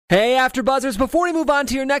Hey, AfterBuzzers, before we move on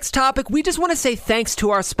to your next topic, we just want to say thanks to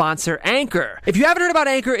our sponsor, Anchor. If you haven't heard about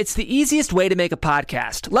Anchor, it's the easiest way to make a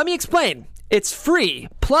podcast. Let me explain. It's free.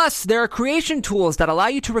 Plus, there are creation tools that allow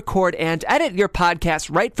you to record and edit your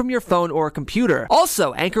podcast right from your phone or computer.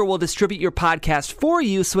 Also, Anchor will distribute your podcast for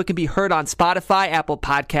you so it can be heard on Spotify, Apple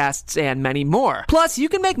Podcasts, and many more. Plus, you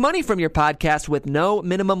can make money from your podcast with no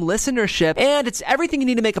minimum listenership, and it's everything you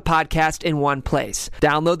need to make a podcast in one place.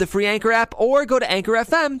 Download the free Anchor app or go to Anchor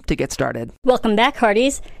FM to get started. Welcome back,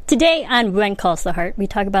 Hearties. Today on When Calls the Heart, we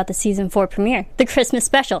talk about the Season 4 premiere, the Christmas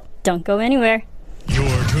special. Don't go anywhere.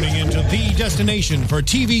 You're tuning into the destination for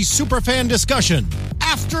TV superfan discussion,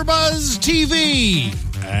 AfterBuzz TV.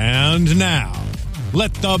 And now,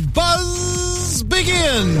 let the buzz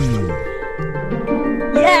begin.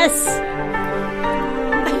 Yes!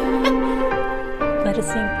 Let us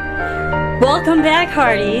sing. Welcome back,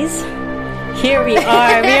 Hearties. Here we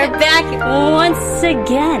are. We are back once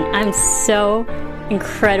again. I'm so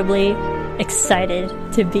incredibly excited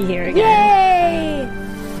to be here again.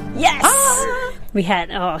 Yay! Yes! We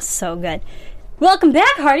had, so good. Welcome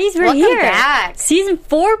back, Hearties. We're here. Welcome back. Season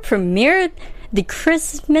 4 premiered the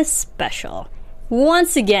Christmas special.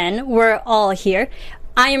 Once again, we're all here.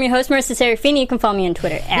 I am your host, Marissa Serafini. You can follow me on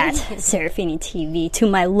Twitter at SerafiniTV. To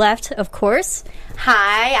my left, of course.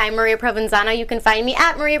 Hi, I'm Maria Provenzano. You can find me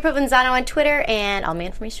at Maria Provenzano on Twitter, and all my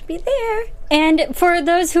information will be there. And for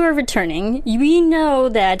those who are returning, we know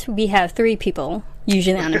that we have 3 people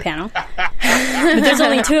usually on the panel. But there's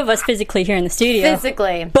only 2 of us physically here in the studio.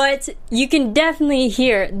 Physically. But you can definitely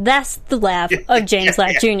hear that's the laugh of James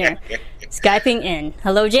Lack Jr. Skyping in.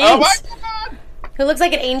 Hello, James. Oh my God! Who looks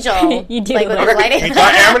like an angel. You do. Like with I the lighting.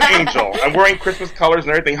 am an angel. I'm wearing Christmas colors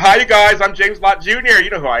and everything. Hi, you guys. I'm James Lott Jr.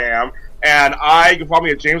 You know who I am. And you can follow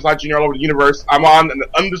me at James Lott Jr. all over the universe. I'm on an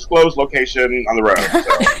undisclosed location on the road.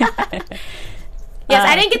 So. Yes,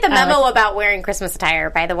 I didn't get the memo about wearing Christmas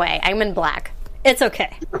attire, by the way. I'm in black. It's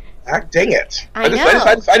okay. Dang it. I know.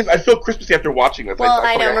 I feel Christmassy after watching this. Well,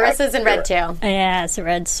 I know. Marissa's in red, too. Yeah, it's a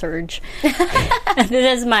red surge. That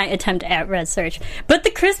is my attempt at red surge. But the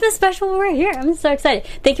Christmas special, we're here. I'm so excited.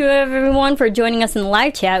 Thank you, everyone, for joining us in the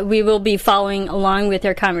live chat. We will be following along with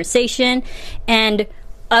our conversation. And,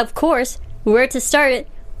 of course, where to start it,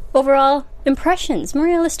 overall impressions.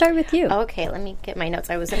 Maria, let's start with you. Okay, let me get my notes.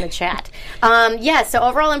 I was in the chat. So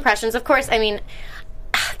overall impressions, of course, I mean,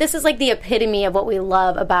 this is like the epitome of what we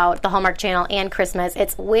love about the Hallmark Channel and Christmas.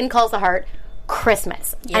 It's When Calls the Heart,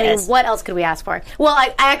 Christmas. Yes. I mean, what else could we ask for? Well,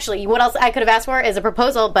 what else I could have asked for is a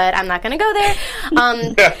proposal, but I'm not going to go there.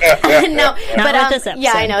 No, but this episode.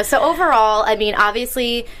 Yeah, I know. So overall, I mean,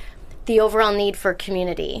 obviously, the overall need for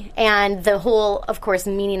community and the whole, of course,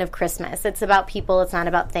 meaning of Christmas. It's about people, it's not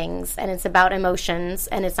about things, and it's about emotions,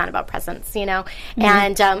 and it's not about presents, you know?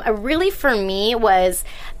 Mm-hmm. And really, for me, was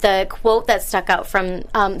the quote that stuck out from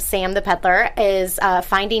Sam the Peddler is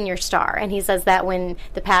finding your star. And he says that when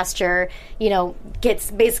the pastor, you know, gets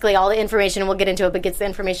basically all the information, and we'll get into it, but gets the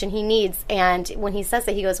information he needs. And when he says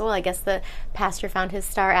that, he goes, well, I guess the pastor found his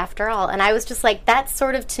star after all. And I was just like, that's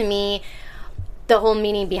sort of, to me, the whole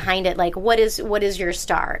meaning behind it, like what is your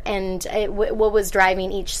star, and what was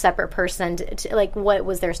driving each separate person to like what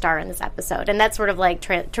was their star in this episode, and that sort of like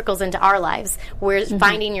trickles into our lives. We're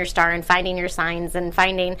finding your star and finding your signs and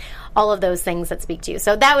finding all of those things that speak to you.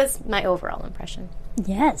 So that was my overall impression.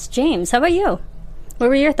 Yes, James, how about you? What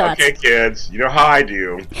were your thoughts? Okay, kids, you know how I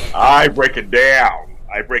do. I break it down.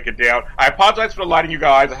 I apologize for lying to you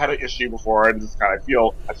guys. I had an issue before, and just kind of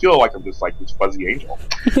I feel like I'm just like this fuzzy angel.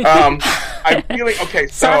 I'm feeling okay.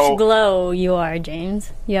 So soft glow, you are,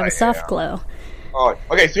 James. You have a soft glow. Oh,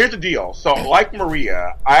 okay, so here's the deal. So, like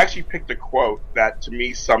Maria, I actually picked a quote that to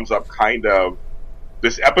me sums up kind of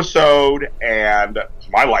this episode and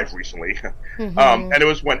my life recently. And it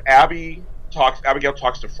was when Abigail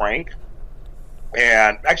talks to Frank.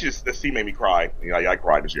 And actually, the scene made me cry. You know, I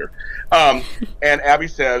cried this year. And Abby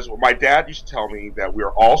says, well, my dad used to tell me that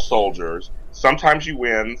we're all soldiers. Sometimes you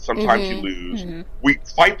win, sometimes you lose. We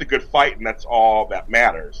fight the good fight, and that's all that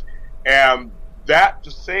matters. And that,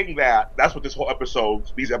 just saying that, that's what these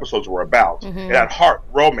episodes were about. It had heart,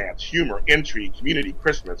 romance, humor, intrigue, community,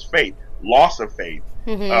 Christmas, faith, loss of faith.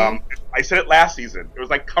 I said it last season. It was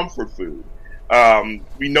like comfort food.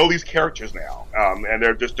 We know these characters now, and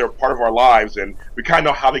they're part of our lives, and we kind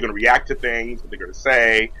of know how they're going to react to things, what they're going to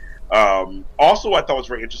say. Also, I thought was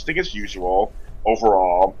very interesting, as usual,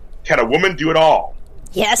 overall, can a woman do it all?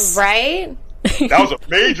 Yes. Right? That was a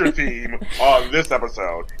major theme on this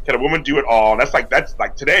episode. Can a woman do it all? And that's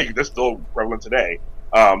like today. That's still prevalent today.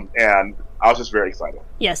 And I was just very excited.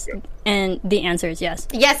 Yes, and the answer is yes.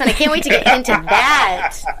 Yes, and I can't wait to get into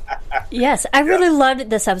that. Yes, I really loved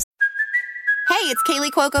this episode. Hey, it's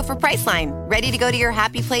Kaylee Cuoco for Priceline. Ready to go to your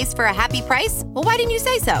happy place for a happy price? Well, why didn't you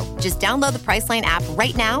say so? Just download the Priceline app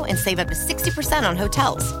right now and save up to 60% on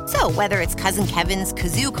hotels. So whether it's Cousin Kevin's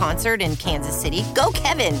Kazoo Concert in Kansas City, go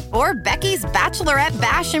Kevin, or Becky's Bachelorette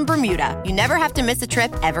Bash in Bermuda, you never have to miss a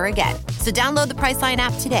trip ever again. So download the Priceline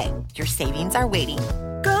app today. Your savings are waiting.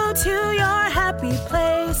 Go to your happy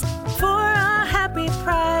place for a happy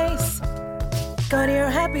price. Go to your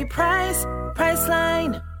happy price,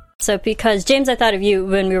 Priceline. So, because James, I thought of you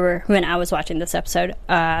when I was watching this episode,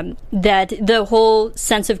 that the whole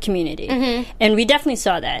sense of community, and we definitely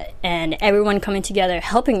saw that, and everyone coming together,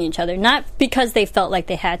 helping each other, not because they felt like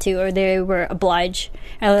they had to or they were obliged,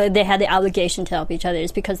 they had the obligation to help each other,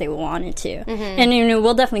 it's because they wanted to. And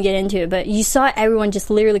we'll definitely get into it, but you saw everyone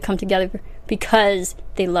just literally come together because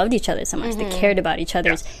they loved each other so much, they cared about each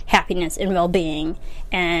other's happiness and well-being,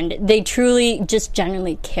 and they truly just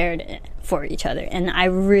genuinely cared for each other, and I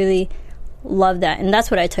really love that, and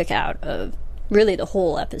that's what I took out of really the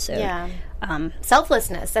whole episode.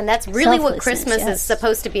 Selflessness, and that's really what Christmas is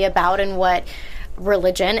supposed to be about, and what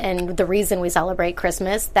religion and the reason we celebrate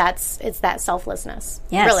Christmas, it's that selflessness.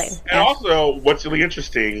 Really. And also, what's really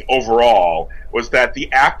interesting overall was that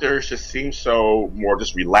the actors just seemed so more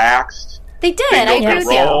just relaxed. They did. I agree with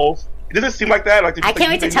you. It doesn't seem like that. I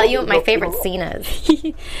can't wait to tell you what my favorite scene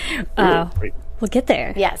is. We'll get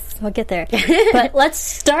there. Yes. We'll get there. But let's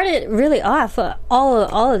start it really off,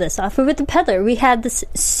 all of this off with the peddler. We had this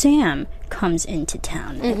Sam comes into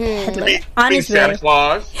town. The peddler. On his Santa way.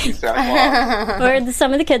 Claus. Or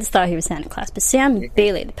some of the kids thought he was Santa Claus. But Sam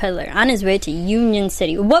Bailey, the peddler, on his way to Union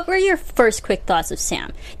City. What were your first quick thoughts of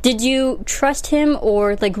Sam? Did you trust him,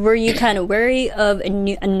 or were you kind of wary of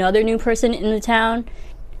another new person in the town?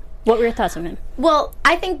 What were your thoughts on him? Well,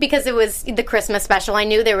 I think because it was the Christmas special, I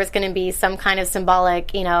knew there was going to be some kind of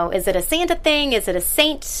symbolic, is it a Santa thing? Is it a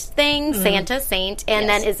saint thing? Santa, saint. And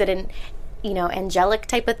then is it an, angelic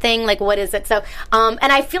type of thing? What is it? So, and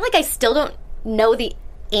I feel like I still don't know the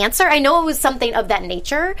answer. I know it was something of that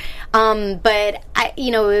nature. But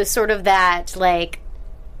it was sort of that,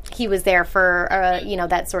 he was there for,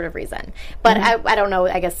 that sort of reason. But I don't know,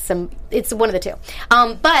 I guess it's one of the two.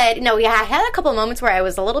 But, I had a couple of moments where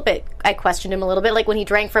I questioned him a little bit, like when he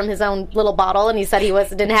drank from his own little bottle and he said he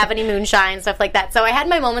didn't have any moonshine, stuff like that. So I had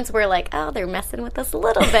my moments where they're messing with us a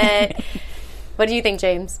little bit. What do you think,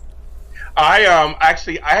 James? I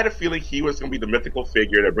had a feeling he was going to be the mythical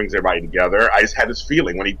figure that brings everybody together. I just had this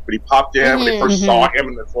feeling when he popped in, when they first saw him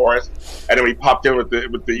in the forest, and then when he popped in with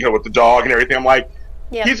the dog and everything, I'm like,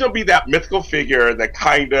 he's going to be that mythical figure that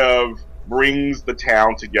kind of brings the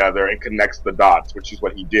town together and connects the dots, which is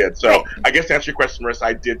what he did. So I guess to answer your question, Marissa,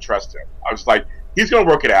 I did trust him. I was like, he's going to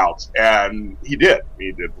work it out. And he did.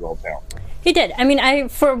 He did for the whole town. He did. I mean,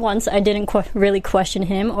 for once, I didn't really question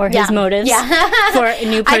him or his motives for a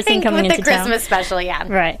new person coming into town. I think with the Christmas special,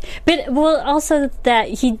 Right. But, also that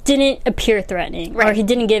he didn't appear threatening, or he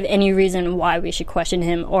didn't give any reason why we should question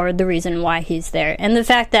him, or the reason why he's there. And the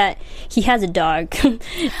fact that he has a dog,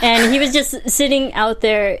 and he was just sitting out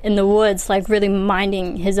there in the woods, really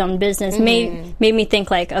minding his own business, made me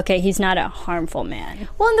think, okay, he's not a harmful man.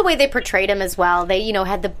 Well, and the way they portrayed him as well, they,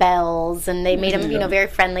 had the bells, and they made him, very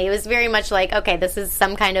friendly. It was very much okay, this is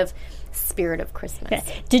some kind of spirit of Christmas.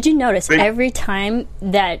 Okay. Did you notice every time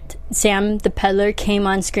that Sam the peddler came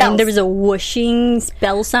on screen, there was a whooshing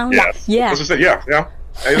bell sound? Yes. Yeah. Here's the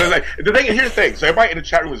thing. So everybody in the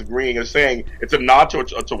chat room was agreeing and saying it's a nod to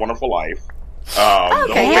It's a Wonderful Life. The whole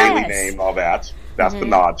Bailey name, all that. That's the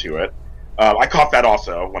nod to it. I caught that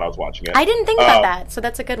also when I was watching it. I didn't think about that, so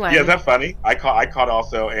that's a good one. Yeah, is that funny? I caught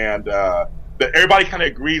also, and that everybody kind of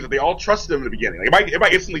agrees that they all trusted him in the beginning.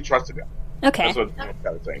 Everybody instantly trusted him. Okay. That's what kind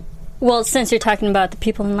of thing. Well, since you're talking about the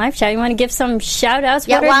people in live chat, you want to give some shout outs?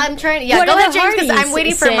 Yeah, I'm trying. Yeah, go ahead, James, because I'm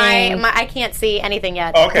waiting for my. I can't see anything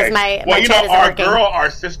yet. Okay. My chat isn't working. Our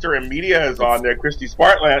sister in media is on there. Christy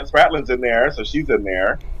Spratland's in there, so she's in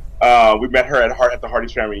there. We met her at the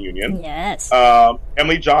Hardy's Family Reunion. Yes.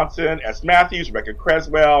 Emily Johnson, S. Matthews, Rebecca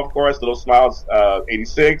Creswell, of course, Little Smiles,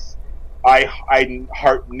 86. I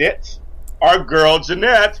Heart Knit. Our girl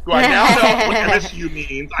Jeanette, who I now know what MSU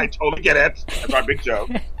means. I totally get it. That's our big joke.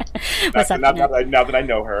 Now that I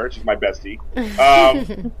know her, she's my bestie.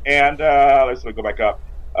 And let's go back up.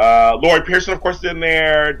 Lori Pearson, of course, is in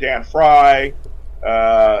there. Dan Fry.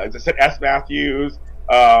 As I said, S. Matthews.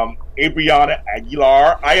 Adriana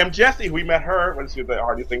Aguilar. I Am Jessie, who we met her when she was at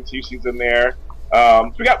Hardy thing too. She's in there.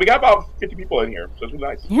 So we got about 50 people in here, so it's really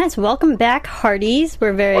nice. Yes, welcome back, Hardee's.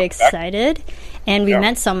 We're very Welcome excited. And we Yeah.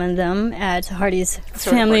 met some of them at Hardee's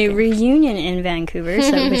family reunion in Vancouver,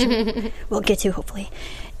 so which we'll get to, hopefully,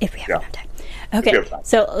 if we have enough time. Okay, have time.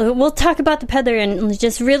 so we'll talk about the peddler and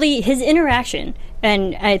just really his interaction.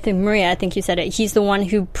 And I think, Maria, I think you said it, he's the one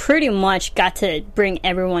who pretty much got to bring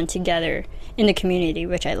everyone together in the community,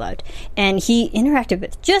 which I loved. And he interacted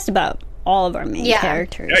with just about all of our main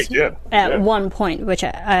characters Yeah, he did. at one point, which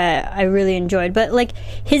I really enjoyed. But like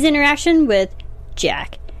his interaction with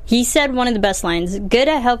Jack, he said one of the best lines, good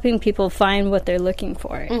at helping people find what they're looking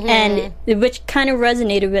for. And which kind of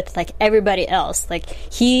resonated with like everybody else. Like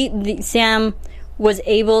Sam was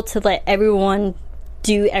able to let everyone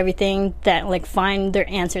do everything that like find their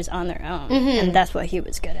answers on their own. And that's what he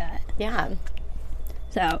was good at. Yeah.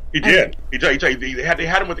 So He did. They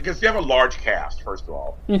had him with, because they have a large cast, first of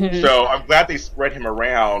all. So I'm glad they spread him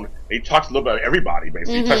around. He talks a little bit about everybody,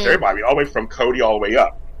 basically. He touched everybody, all the way from Cody all the way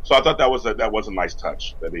up. So I thought that was a nice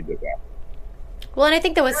touch that they did that. Well, and I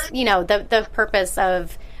think that was, the purpose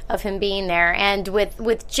of him being there. And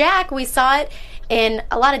with Jack, we saw it in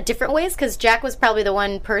a lot of different ways, because Jack was probably the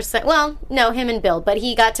one person, well, no, him and Bill, but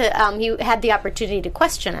he got to, he had the opportunity to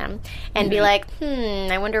question him and be like,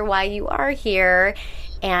 I wonder why you are here.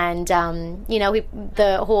 And,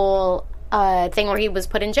 the whole thing where he was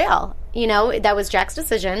put in jail, that was Jack's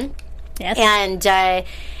decision. yes. And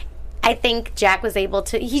I think Jack was able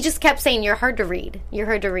to, he just kept saying, you're hard to read. You're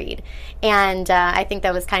hard to read. And I think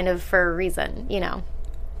that was kind of for a reason,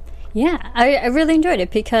 Yeah, I really enjoyed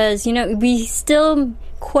it because, we still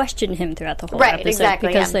questioned him throughout the whole episode.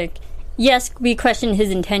 Exactly. Because, yes, we questioned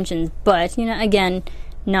his intentions, but, again,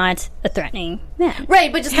 not a threatening man.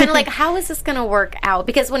 Right, but just kind of like, how is this going to work out?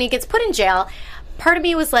 Because when he gets put in jail, part of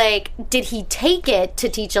me was like, did he take it to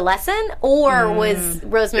teach a lesson? Or was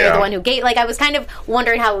Rosemary the one who gave? Like, I was kind of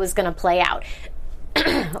wondering how it was going to play out.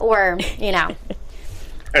 Or, And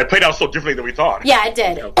it played out so differently than we thought. Yeah, it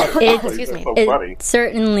did. Excuse me. So funny. It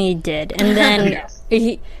certainly did. And then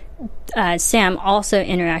Sam also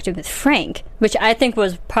interacted with Frank, which I think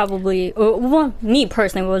was probably, me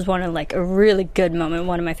personally, was one of a really good moment,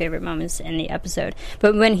 one of my favorite moments in the episode.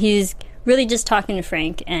 But when he's really just talking to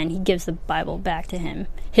Frank and he gives the Bible back to him,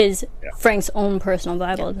 Frank's own personal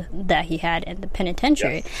Bible that he had at the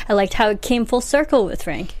penitentiary. I liked how it came full circle with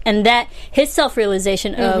Frank, and that his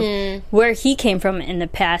self-realization of where he came from in the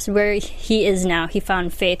past, where he is now. He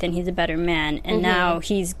found faith and he's a better man, and now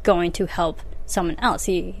he's going to help someone else,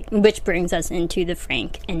 which brings us into the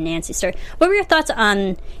Frank and Nancy story. What were your thoughts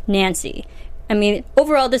on Nancy? I mean,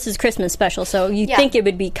 overall, this is Christmas special, so you think it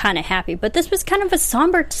would be kind of happy, but this was kind of a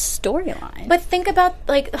somber storyline. But think about,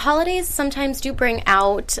 holidays sometimes do bring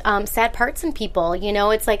out sad parts in people.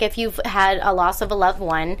 It's like if you've had a loss of a loved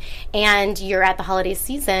one and you're at the holiday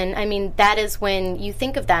season, I mean, that is when you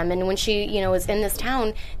think of them. And when she, was in this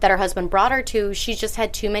town that her husband brought her to, she just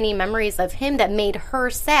had too many memories of him that made her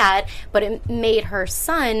sad, but it made her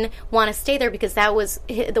son want to stay there because that was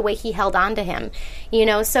the way he held on to him.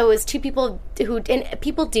 So it was two people and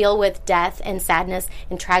people deal with death and sadness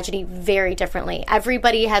and tragedy very differently.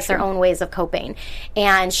 Everybody has their own ways of coping,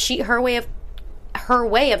 and her way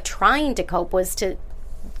of trying to cope was to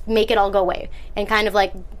make it all go away and kind of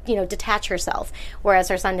detach herself, whereas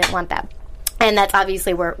her son didn't want that. And that's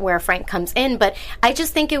obviously where Frank comes in. But I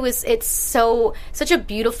just think it's such a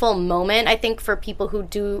beautiful moment, I think, for people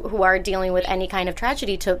who are dealing with any kind of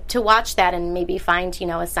tragedy to watch that and maybe find,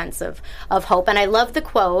 a sense of hope. And I love the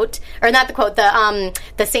quote, or not the quote,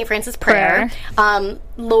 the St. Francis prayer.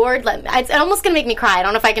 Lord, it's almost going to make me cry. I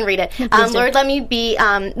don't know if I can read it. Lord, let me be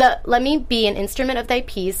an instrument of thy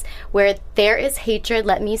peace. Where there is hatred,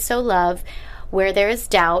 let me sow love. Where there is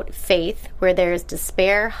doubt, faith. Where there is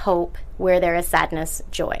despair, hope. Where there is sadness,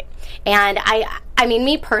 joy. And I mean,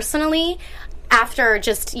 me personally, after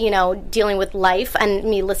just, dealing with life and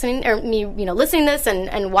me listening to this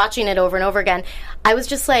and watching it over and over again, I was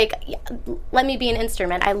just like, let me be an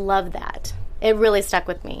instrument. I love that. It really stuck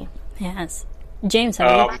with me. Yes. James,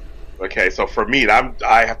 how are you? Okay, so for me,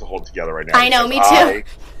 I have to hold it together right now. I know, me too.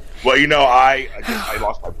 I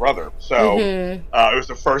lost my brother. So it was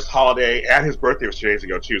the first holiday, and his birthday was 2 days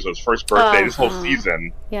ago, too. So it was his first birthday this whole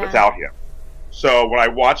season without him. So when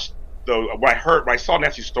I saw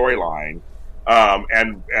Nancy's storyline,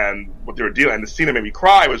 and what they were dealing, and the scene that made me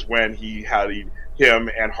cry was when him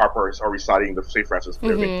and Harper are reciting the St. Francis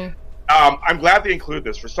prayer. I'm glad they include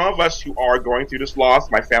this. For some of us who are going through this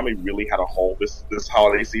loss, my family really had a hole this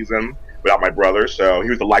holiday season without my brother. So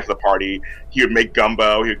he was the life of the party. He would make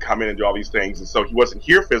gumbo. He would come in and do all these things. And so he wasn't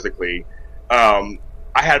here physically.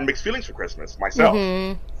 I had mixed feelings for Christmas myself.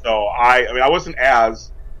 So I wasn't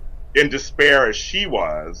as in despair as she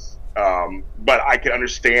was, but I could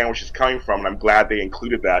understand where she's coming from, and I'm glad they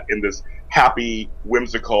included that in this happy,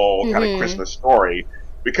 whimsical kind of Christmas story.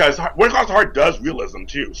 Because When It Comes to Heart does realism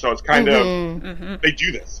too, so it's kind of they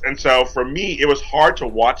do this, and so for me, it was hard to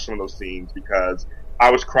watch some of those scenes because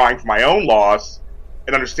I was crying for my own loss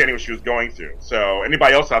and understanding what she was going through. So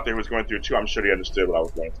anybody else out there who was going through it too, I'm sure they understood what I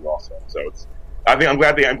was going through also. So I'm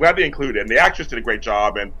glad they included it, and the actress did a great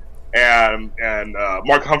job, and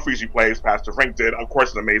Mark Humphries, who plays Pastor Frank, did, of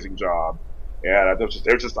course, an amazing job. Yeah,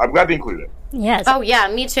 I'm glad they included it. Yes. Oh yeah,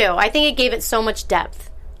 me too. I think it gave it so much depth.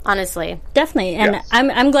 Honestly, definitely, and yes.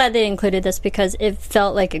 I'm glad they included this because it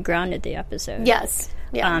felt like it grounded the episode. Yes.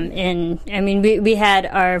 Yeah. And I mean, we had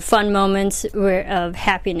our fun moments of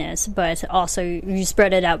happiness, but also you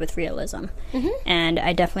spread it out with realism. And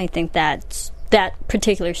I definitely think that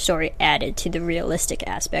particular story added to the realistic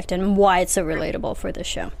aspect and why it's so relatable for the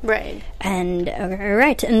show. Right. And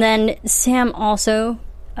right, and then Sam also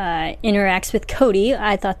interacts with Cody.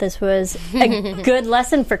 I thought this was a good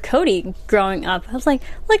lesson for Cody growing up. I was like,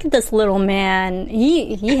 look at this little man.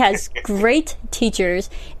 He has great teachers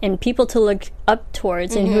and people to look up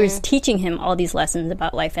towards and who's teaching him all these lessons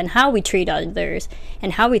about life and how we treat others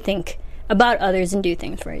and how we think about others and do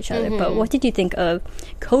things for each other. But what did you think of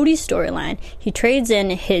Cody's storyline? He trades in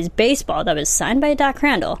his baseball that was signed by Doc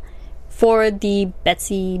Randall for the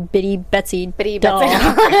Betsy doll.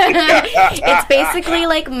 It's basically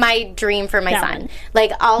like my dream for my son.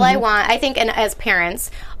 Like all I want, I think, and as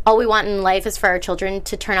parents, all we want in life is for our children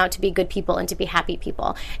to turn out to be good people and to be happy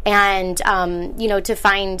people, and to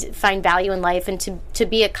find value in life and to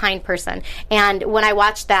be a kind person. And when I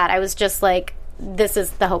watched that, I was just like, this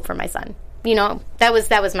is the hope for my son. That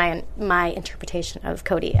was my interpretation of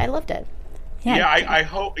Cody. I loved it. Yeah, I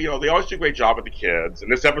hope, they always do a great job with the kids.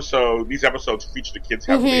 And these episodes feature the kids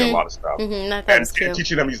heavily in a lot of stuff. And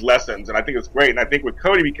teaching them these lessons. And I think it's great. And I think with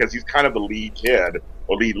Cody, because he's kind of the lead kid,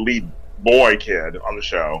 or lead boy kid on the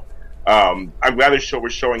show, I'm glad we're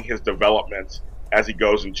showing his development as he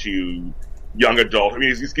goes into young adult. I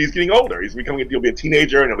mean, he's getting older. He'll be a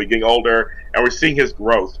teenager and he'll be getting older. And we're seeing his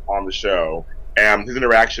growth on the show. And his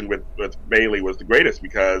interaction with Bailey was the greatest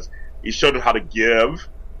because he showed him how to give.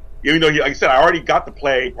 Even though, like I said, I already got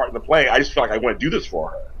part of the play, I just feel like I want to do this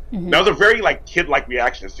for her. That was a very kid-like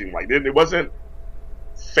reaction. It seemed like it wasn't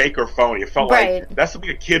fake or phony. It felt like that's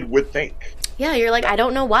something a kid would think. Yeah, you're like, I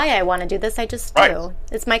don't know why I want to do this. I just do.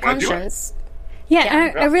 It's my conscience.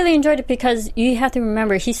 Yeah, I really enjoyed it because you have to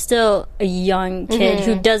remember he's still a young kid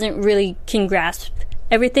who can grasp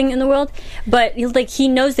everything in the world, but he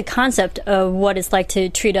knows the concept of what it's like to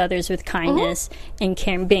treat others with kindness and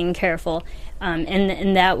being careful.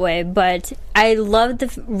 In that way, but I love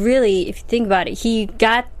really, if you think about it, he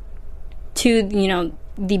got to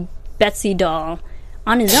the Betsy doll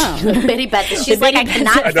on his own. Bitty Betsy, she's like, I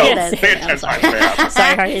cannot feel this. Sorry,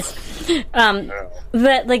 Harris.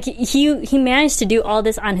 But he managed to do all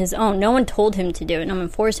this on his own. No one told him to do it. No one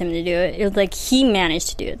forced him to do it. It was like he managed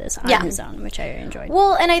to do this on his own, which I enjoyed.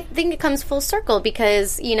 Well, and I think it comes full circle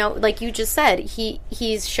because like you just said,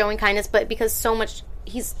 he's showing kindness, but because so much.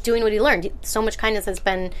 He's doing what he learned. So much kindness has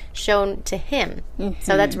been shown to him.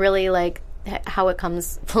 So that's really how it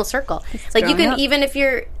comes full circle. You can, even if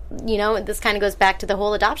you're, this kind of goes back to the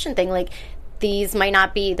whole adoption thing. These might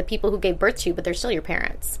not be the people who gave birth to you, but they're still your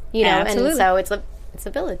parents. Absolutely. And so it's a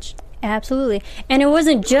village. Absolutely. And it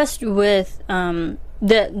wasn't just with the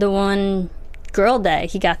one girl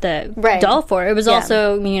that he got the doll for. It was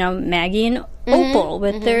also Maggie and Opal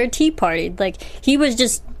with their tea party. He was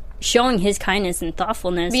just showing his kindness and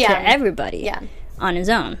thoughtfulness to everybody on his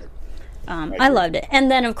own. I loved it.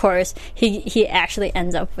 And then, of course, he actually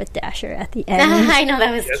ends up with Dasher at the end. I know,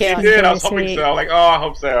 that was cute. He did. I was hoping so. I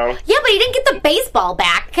hope so. Yeah, but he didn't get the baseball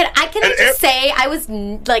back. Can I just say I was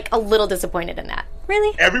a little disappointed in that.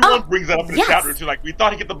 Really? Everyone brings that up in the chat room too. We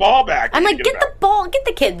thought he'd get the ball back. I'm like, get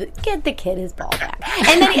the kid his ball back.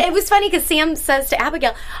 And then it was funny because Sam says to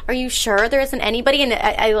Abigail, "Are you sure there isn't anybody?" And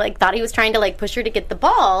I thought he was trying to push her to get the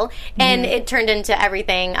ball, and it turned into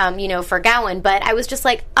everything, for Gowan. But I was just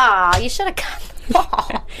like, you should have gotten the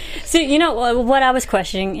ball. So what I was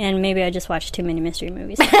questioning, and maybe I just watched too many mystery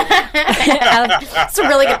movies. It's a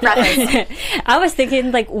really good preface. I was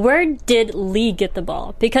thinking, where did Lee get the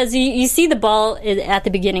ball? Because you see the ball at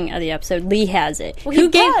the beginning of the episode. Lee has it. Well,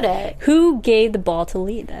 Who gave the ball to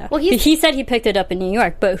Lee, though? Well, he said he picked it up in New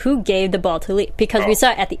York, but who gave the ball to Lee? Because we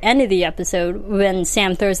saw at the end of the episode when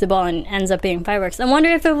Sam throws the ball and ends up being fireworks. I wonder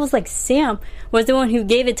if it was Sam was the one who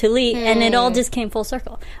gave it to Lee, and it all just came full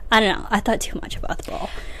circle. I don't know. I thought too much about the ball.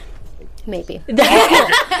 Maybe.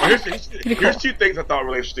 Well, here's two things I thought were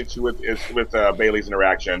really interesting too with Bailey's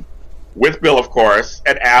interaction with Bill, of course,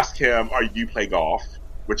 and ask him, "Do you play golf?"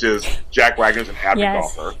 Which is Jack Wagner's an avid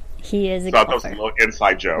golfer. He is a golfer. golfer. So that was a little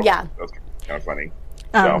inside joke. Yeah, that was kind of funny.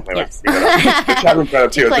 Yes. The chat room kind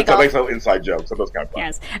of too. It's like a little inside joke, so those kind of fun.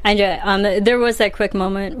 Yes, I enjoy it. There was that quick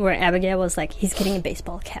moment where Abigail was like, "He's getting a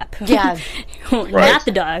baseball cap." Yeah, not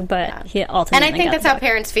the dog, but he ultimately. And I think got that's how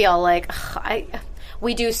parents feel. Like,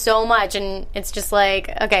 we do so much, and it's just like,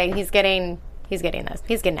 okay, he's getting this.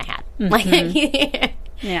 He's getting a hat. Like,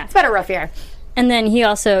 it's been a rough year. And then he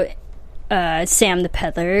also, Sam the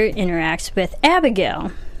peddler interacts with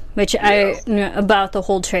Abigail, which about the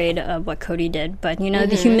whole trade of what Cody did, but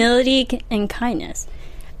the humility and kindness.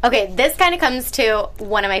 Okay, this kind of comes to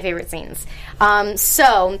one of my favorite scenes.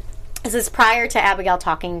 So this is prior to Abigail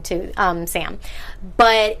talking to Sam,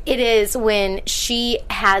 but it is when she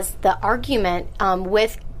has the argument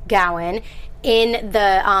with Gowan in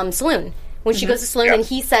the saloon. When she goes to the saloon and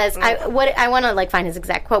he says, I want to find his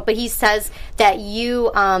exact quote, but he says that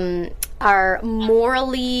you are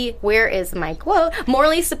morally, where is my quote?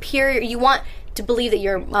 Morally superior. You want to believe that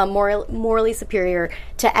you're morally superior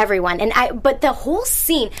to everyone. But the whole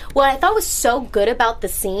scene, what I thought was so good about the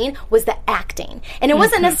scene was the acting. And it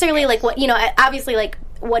wasn't necessarily like what, obviously like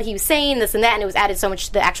what he was saying, this and that, and it was added so much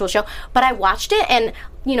to the actual show. But I watched it and,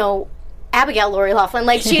 Abigail Lori Loughlin,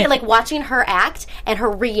 she watching her act and her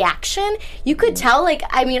reaction, you could tell,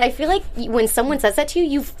 I feel like when someone says that to you,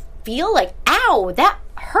 you feel like, ow, that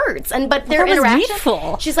hurts. But their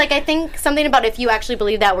interaction, she's like, I think something about if you actually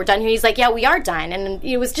believe that we're done here. He's like, yeah, we are done. And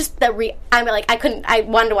it was just I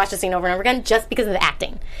wanted to watch the scene over and over again just because of the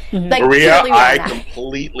acting. Maria, I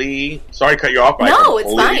completely, sorry to cut you off, but no, I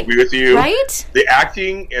it's fine. agree with you. Right? The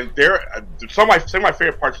acting, and some of my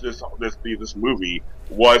favorite parts of this movie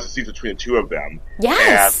was the scenes between the two of them.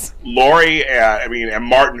 Yes. And Lori and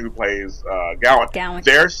Martin, who plays Gowan.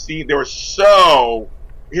 Their scene, they were so...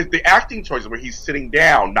 the acting choices where he's sitting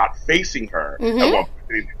down, not facing her. The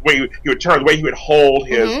way he would turn, the way he would hold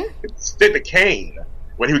his stick, the cane.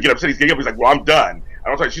 When he would get upset, he's getting up. He's like, "Well, I'm done."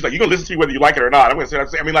 She's like, "You gonna listen to me whether you like it or not." I'm gonna say,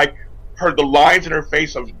 the lines in her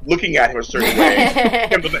face of looking at him a certain way,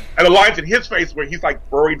 and the lines in his face where he's like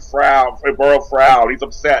burrowed frown. He's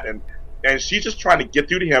upset, and she's just trying to get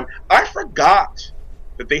through to him. I forgot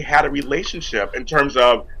that they had a relationship in terms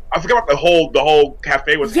of. I forgot about the whole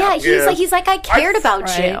cafe was. Yeah, he's like, I cared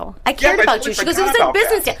about you. I cared about you. She goes, it was a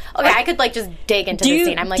business deal. Okay, I could just dig into this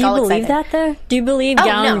scene. I'm like, all excited. Do you believe that though? Do you believe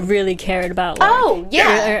Gowan really cared about? About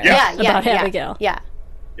Abigail? Yeah.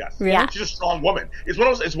 Yes. Really? Yeah. She's a strong woman. It's one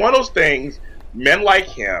of those things. Men like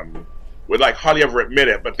him would hardly ever admit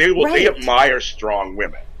it, but they admire strong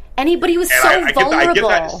women. But he was vulnerable. I get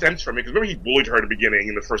that sense from him because remember he bullied her in the beginning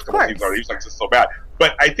in the first couple of seasons. He was like, "This is so bad."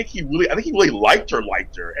 But I think he really liked her,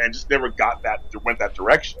 and just never went that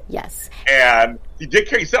direction. Yes. And he did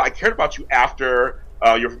care. He said, "I cared about you after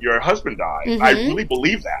your husband died." I really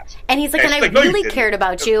believe that. And he's like, "And I really cared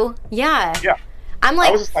about you." Yeah. Yeah. I'm like,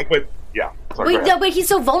 I was just like, "But yeah." Sorry, but he's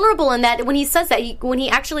so vulnerable in that when he says that, when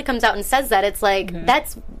he actually comes out and says that, it's like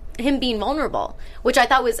that's him being vulnerable, which I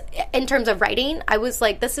thought was, in terms of writing, I was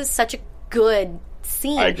like, this is such a good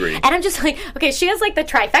scene. I agree. And I'm just like, okay, she has the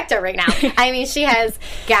trifecta right now. I mean, she has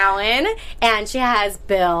Gowan, and she has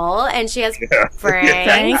Bill, and she has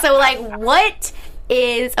Frank. So what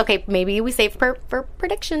is, okay, maybe we save for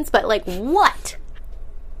predictions, but what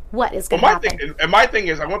is going to happen? My thing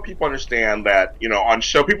is, I want people to understand that, on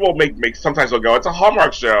show, people make sometimes they'll go, it's a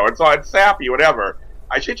Hallmark show, it's sappy, whatever.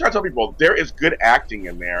 I should try to tell people there is good acting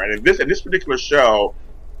in there, and in this particular show,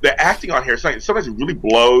 the acting on here sometimes it really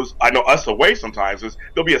blows. I know us away. Sometimes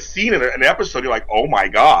there'll be a scene in an episode you're like, oh my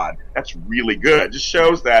god, that's really good. It just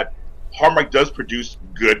shows that Hallmark does produce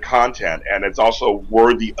good content, and it's also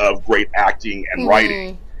worthy of great acting and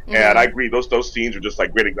writing. And I agree, those scenes are just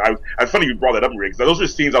great. It's funny you brought that up, Maria, because those are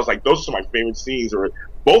scenes I was like, those are some of my favorite scenes. Or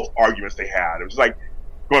both arguments they had. It was just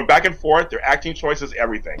going back and forth, their acting choices,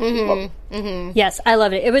 everything. Yes, I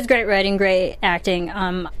loved it. It was great writing, great acting.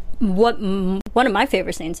 One of my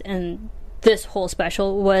favorite scenes in this whole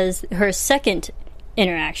special was her second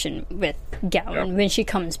interaction with Gowan when she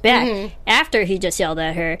comes back after he just yelled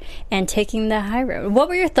at her and taking the high road. What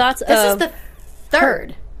were your thoughts This is the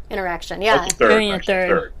third interaction. Yeah,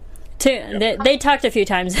 third. They talked a few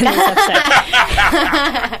times in this episode.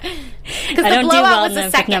 Because the blowout was the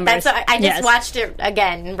second. I just watched it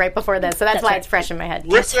again right before this, so that's why it's fresh in my head.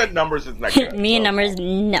 Rissa and numbers is not good. Me and numbers,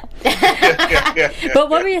 no. But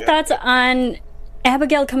what were your thoughts on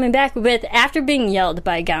Abigail coming back after being yelled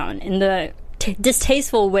by Gowan in the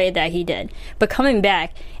distasteful way that he did, but coming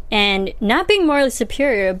back and not being morally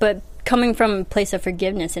superior, but coming from a place of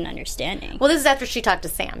forgiveness and understanding. Well, this is after she talked to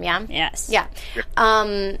Sam, yeah? Yes. Yeah.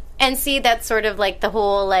 And see, that's sort of like the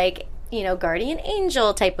whole, like, you know, guardian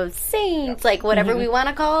angel type of saint, like whatever we want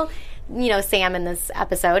to call, you know, Sam in this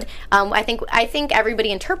episode. I think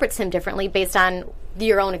everybody interprets him differently based on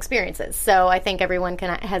your own experiences. So I think everyone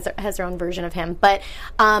has their own version of him. But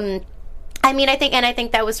I mean, I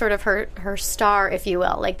think that was sort of her star, if you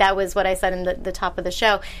will. Like, that was what I said in the top of the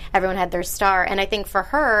show. Everyone had their star. And I think for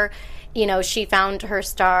her, you know, she found her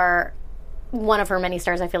star, one of her many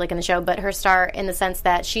stars, I feel like, in the show, but her star in the sense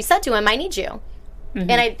that she said to him, I need you.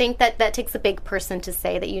 And I think that takes a big person to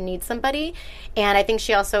say that you need somebody. And I think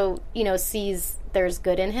she also, you know, sees there's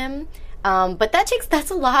good in him. But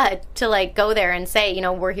that's a lot to, like, go there and say, you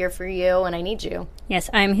know, we're here for you and I need you. Yes,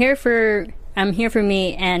 I'm here for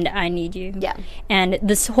me and I need you. Yeah. And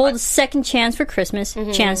this whole second chance for Christmas,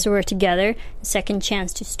 chance to work together, second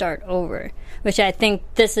chance to start over, which I think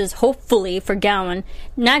this is hopefully for Gowan,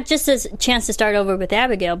 not just a chance to start over with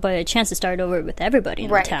Abigail, but a chance to start over with everybody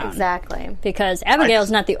in the town. Right, exactly. Because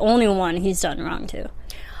Abigail's not the only one he's done wrong to.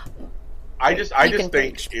 I just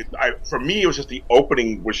think, for me, it was just the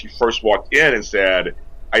opening when she first walked in and said,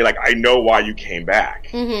 I know why you came back.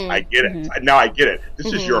 I get it. Now I get it.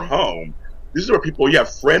 This is your home. This is where you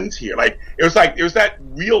have friends here. Like, it was that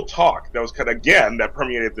real talk that was kind of, again, that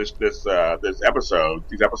permeated these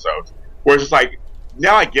episodes, where it's just like,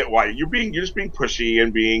 now I get why you're just being pushy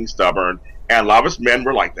and being stubborn, and a lot of us men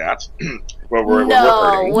were like that. we're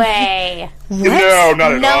no way. No,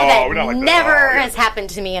 not at all. That we're not like that never at all. has happened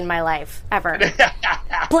to me in my life, ever.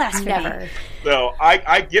 Blasphemy. Never. So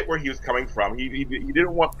I get where he was coming from. He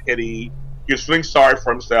didn't want pity. He was feeling sorry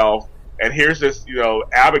for himself. And here's this, you know,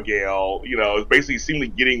 Abigail, you know, basically seemingly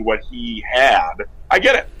getting what he had. I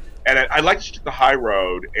get it. And I like that she took the high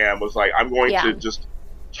road and was like, I'm going to just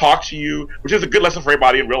talk to you, which is a good lesson for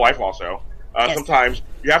everybody in real life also. Yes. Sometimes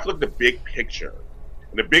you have to look at the big picture.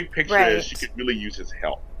 And the big picture is she could really use his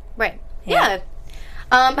help. Right. Yeah.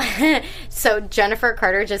 So Jennifer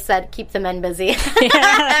Carter just said, keep the men busy. I'm sorry,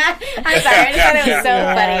 I just thought it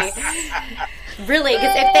was so funny. Really,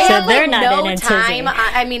 because if they have, like, no time,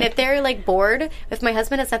 I mean, if they're, like, bored, if my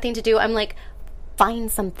husband has nothing to do, I'm like, find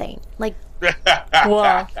something. Like,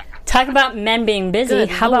 well, talk about men being busy. Good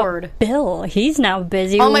How Lord. about Bill? He's now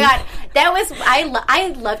busy. Oh my God, that was I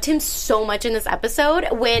loved him so much in this episode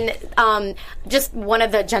when just one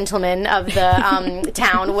of the gentlemen of the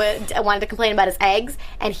town wanted to complain about his eggs,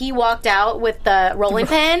 and he walked out with the rolling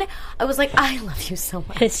pin. I was like, I love you so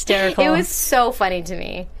much. Hysterical. It was so funny to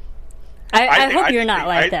me. I hope you're not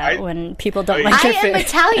like that when people don't like your food. I am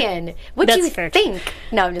Italian. What do you fair. think?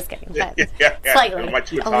 No, I'm just kidding. But slightly. My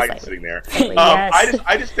two Italians sitting there. Yes.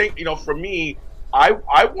 I just think, you know, for me, I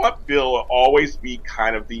want Bill to always be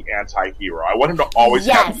kind of the anti-hero. I want him to always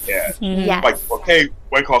have the edge. Yes. Like, okay,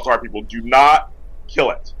 when it calls to our people, do not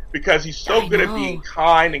kill it. Because he's so good at being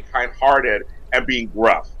kind and kind-hearted and being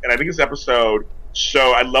gruff. And I think this episode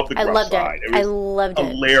I love the gruff side. I loved it.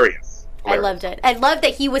 Hilarious. I loved it. I loved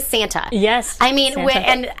that he was Santa. Yes. I mean,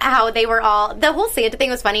 and how they were all, the whole Santa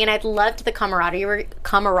thing was funny, and I loved the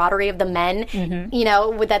camaraderie of the men, you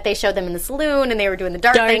know, that they showed them in the saloon, and they were doing the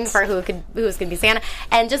darts thing for who was going to be Santa,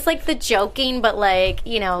 and just, like, the joking, but, like,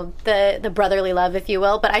 you know, the brotherly love, if you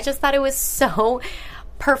will, but I just thought it was so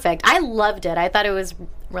perfect. I loved it. I thought it was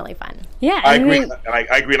really fun. Yeah. I agree.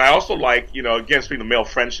 I agree, and I also like, you know, again, speaking of male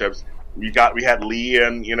friendships, we had Lee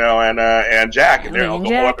and, you know, and Jack in there the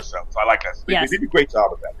whole episode. So I like that. They did a great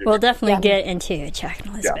job of that. We'll definitely get into Jack and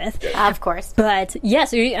Elizabeth. Yeah. Of course. But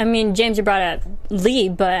yes, I mean, James, you brought up Lee,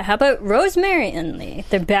 but how about Rosemary and Lee?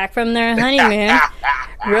 They're back from their honeymoon.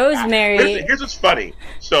 Rosemary. Here's what's funny.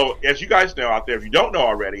 So, as you guys know out there, if you don't know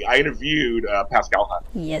already, I interviewed Pascal Hunt.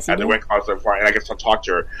 Yes, at the Wet Concert Farm, and I guess I talked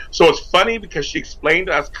to her. So it's funny because she explained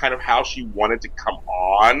to us kind of how she wanted to come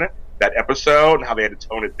on that episode and how they had to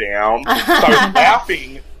tone it down. So I was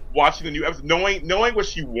laughing watching the new episode, knowing what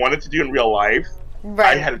she wanted to do in real life.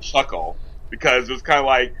 Right. I had a chuckle because it was kind of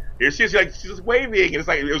like, here she is, like, she's just waving, and it's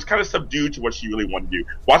like it was kind of subdued to what she really wanted to do.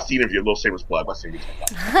 Watch the interview, a little shameless plug. Watch the interview.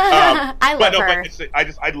 I love her.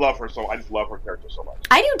 I love her so. I just love her character so much.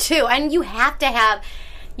 I do too, and you have to have.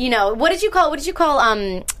 You know, what did you call Bill?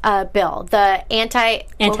 The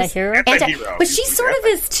anti-hero? But she sort of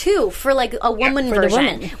is too, for like a woman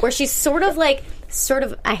version, where she's sort of,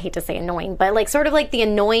 I hate to say annoying, but like sort of like the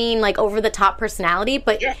annoying, like over the top personality,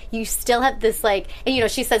 but you still have this like, and you know,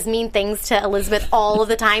 she says mean things to Elizabeth all of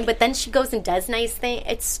the time, but then she goes and does nice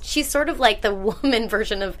things. She's sort of like the woman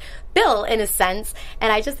version of Bill in a sense,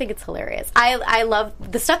 and I just think it's hilarious. I love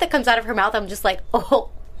the stuff that comes out of her mouth. I'm just like,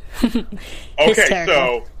 oh. Okay,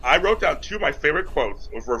 so I wrote down 2 of my favorite quotes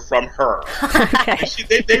were from her.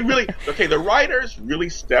 Okay. They really, the writers really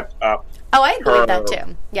stepped up. Oh, I believe that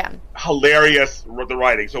too. Yeah. Hilarious, the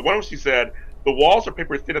writing. So one of them, she said, "The walls are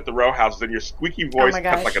paper thin at the row houses, and your squeaky voice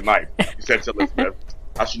cuts like a knife." She said to Elizabeth,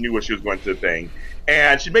 how she knew what she was going to the thing.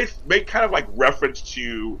 And she made kind of like reference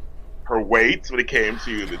to her weight when it came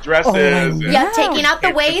to the dresses. Yeah, taking out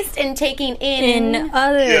the waist and taking in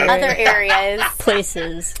other areas.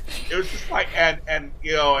 Places. It was just like, and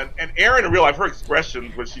Erin in real life, her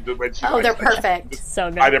expressions when she they're perfect.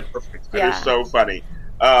 So good. They're perfect. They're so funny.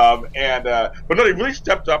 But no, they really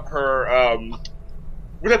stepped up her,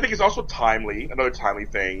 which I think is also another timely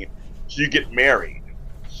thing. So you get married.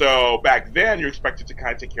 So back then, you're expected to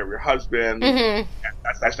kind of take care of your husband. Mm-hmm.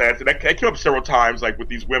 That came up several times, like with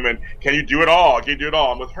these women. Can you do it all? Can you do it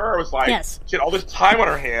all? And with her, it was like she had all this time on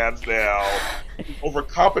her hands now,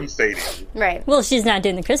 overcompensating. Right. Well, she's not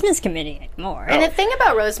doing the Christmas committee anymore. And the thing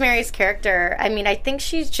about Rosemary's character, I mean, I think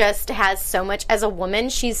she just has so much as a woman.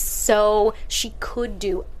 She could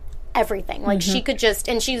do everything. Like she could just,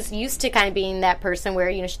 and she's used to kind of being that person where,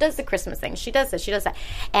 she does the Christmas thing. She does this, she does that.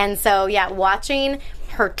 And so, watching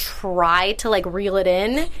her try to like reel it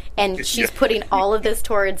in, and she's putting all of this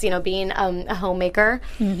towards, being a homemaker.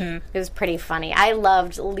 It was pretty funny. I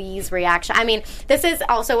loved Lee's reaction. I mean, this is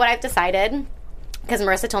also what I've decided, because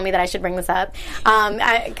Marissa told me that I should bring this up.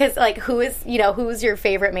 Because who's your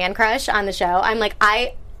favorite man crush on the show? I'm like,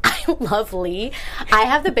 I love Lee. I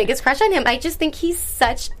have the biggest crush on him. I just think he's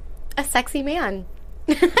such a sexy man.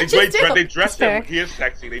 They dress him. He is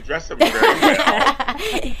sexy. They dress him very well.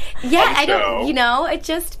 I don't. It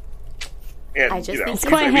just. I just think he's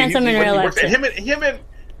quite handsome in real life. And him and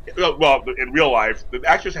in real life, the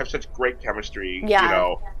actors have such great chemistry.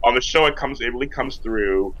 Yeah. On the show, it really comes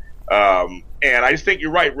through. And I just think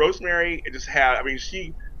you're right. Rosemary, it just had. I mean,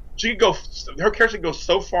 she could go. Her character could go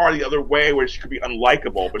so far the other way where she could be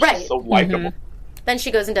unlikable, but she's so likable. Then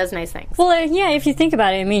she goes and does nice things. Well, if you think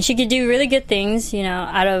about it, I mean, she could do really good things,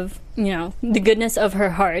 out of, the goodness of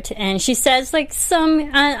her heart. And she says, like, some,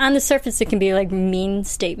 on the surface, it can be, like, mean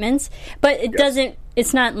statements. But it doesn't,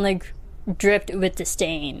 it's not, like, dripped with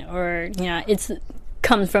disdain or, it's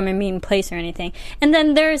comes from a mean place or anything. And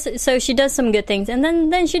then so she does some good things. And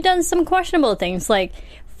then she does some questionable things, like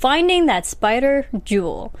finding that spider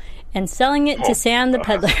jewel and selling it to Sam the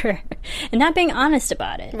peddler and not being honest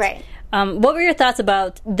about it. Right. What were your thoughts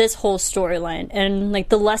about this whole storyline and like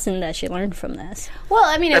the lesson that she learned from this? Well,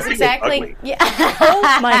 I mean, it's exactly. Yeah.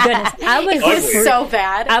 Oh my goodness, it was so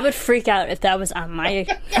bad. I would freak out if that was on my.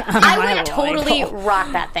 I would totally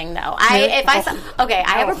rock that thing, though. I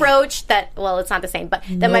have a brooch that. Well, it's not the same, but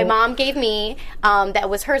that my mom gave me. That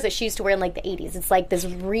was hers that she used to wear in like the 80s. It's like this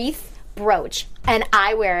wreath brooch, and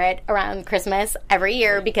I wear it around Christmas every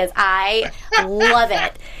year because I love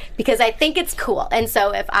it, because I think it's cool. And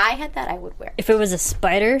so if I had that, I would wear it. If it was a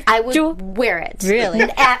spider, I would wear it. Really?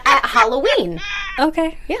 at Halloween.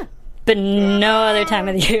 Okay. Yeah. But no other time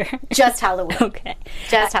of the year. Just Halloween. Okay.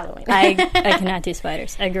 Just Halloween. I cannot do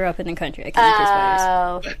spiders. I grew up in the country. I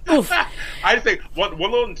cannot do spiders. Oof. I just think one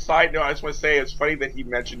little side note I just want to say, it's funny that he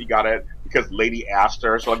mentioned he got it because Lady asked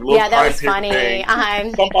her. So like a little that was funny.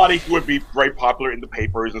 Thing. Somebody who would be very popular in the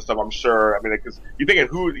papers and stuff, I'm sure. I mean, because you think of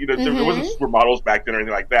who, there wasn't supermodels back then or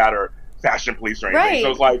anything like that, or fashion police or anything. Right. So it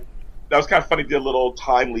was like, that was kind of funny. Did a little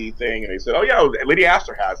timely thing, and they said, "Oh yeah, Lady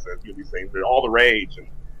Astor has this. These things, they're all the rage." And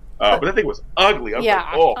but that thing was ugly. I was like,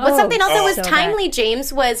 oh. But something else that was so timely,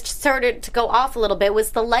 James, was started to go off a little bit,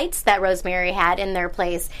 was the lights that Rosemary had in their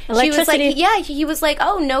place. She was like, he was like,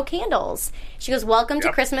 oh, no candles. She goes, welcome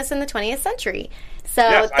to Christmas in the 20th century. So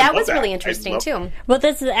that was really interesting, too. Well,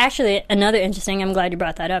 this is actually another interesting, I'm glad you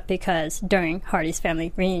brought that up, because during Hardy's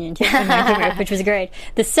family reunion in Vancouver, which was great,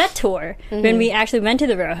 the set tour, when we actually went to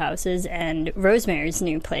the row houses and Rosemary's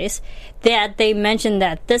new place, that they mentioned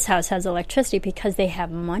that this house has electricity because they have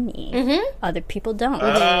money. Other people don't.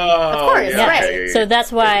 Of course, right. So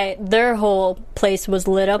that's why their whole place was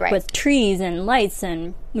lit up with trees and lights,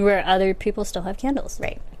 and where other people still have candles.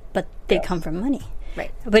 Right. But they come from money.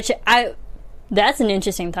 Right. Which that's an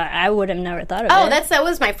interesting thought. I would have never thought of it. That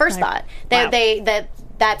was my first thought.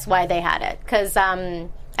 That's why they had it. Because, I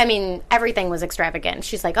mean, everything was extravagant.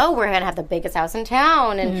 She's like, oh, we're going to have the biggest house in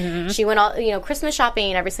town. And she went all, Christmas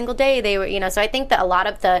shopping every single day. They were, so I think that a lot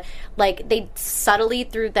of the, they subtly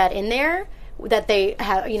threw that in there, that they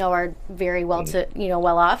have, are very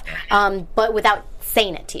well off, but without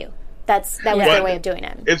saying it to you. That was their way of doing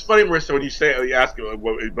it. It's funny, Marissa, when you ask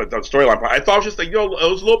about the storyline part. I thought it was just like, it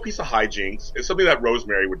was a little piece of hijinks. It's something that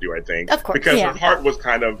Rosemary would do, I think. Of course. Because her heart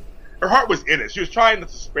was in it. She was trying to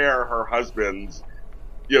spare her husband's,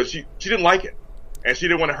 she didn't like it, and she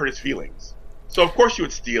didn't want to hurt his feelings. So of course she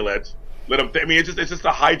would steal it. Let him. It's just the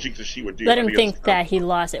hijinks that she would do. Let him think that he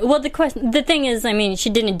lost it. Well, the thing is, I mean, she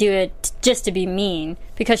didn't do it just to be mean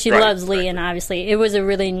because she loves Lee, and obviously it was a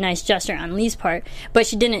really nice gesture on Lee's part. But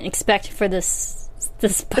she didn't expect for the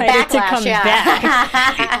spider to come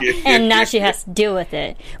back, and now she has to deal with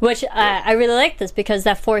it. Which I really like this because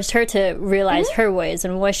that forced her to realize her ways,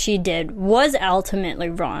 and what she did was ultimately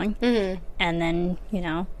wrong. Mm-hmm. And then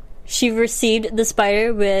she received the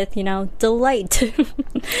spider with, delight.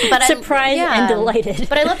 But surprise and delighted.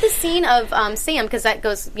 But I love the scene of Sam, because that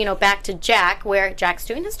goes, back to Jack, where Jack's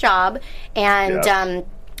doing his job, and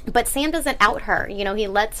but Sam doesn't out her. He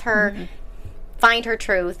lets her find her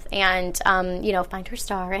truth and, find her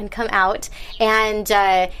star and come out and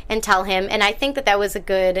tell him. And I think that was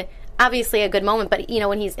obviously a good moment. But,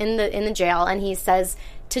 when he's in the jail and he says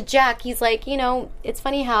to Jack, he's like, it's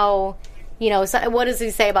funny how... so what does he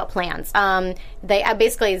say about plans? They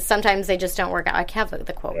basically sometimes they just don't work out. I have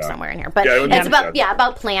the quote somewhere in here, but it's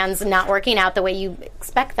about plans not working out the way you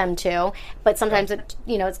expect them to. But sometimes it's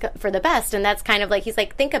for the best, and that's kind of like he's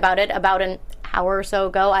like, think about it. About an hour or so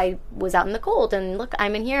ago, I was out in the cold, and look,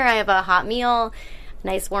 I'm in here. I have a hot meal,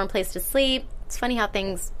 nice warm place to sleep. It's funny how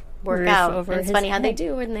things work out. And it's funny how they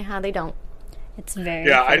do and how they don't. It's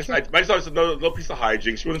very I just thought it was a little piece of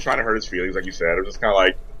hijinks. She wasn't trying to hurt his feelings, like you said. It was just kind of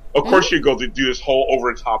like. Of course, you go to do this whole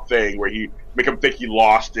over-the-top thing where he make him think he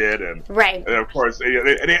lost it, and of course, and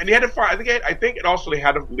he had to find. I think it also they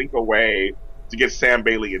had to link a way to get Sam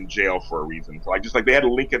Bailey in jail for a reason. So they had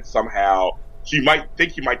to link it somehow. So you might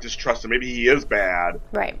think you might distrust him. Maybe he is bad,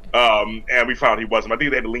 right? And we found he wasn't. I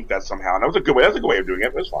think they had to link that somehow, and that was a good way. That's a good way of doing it.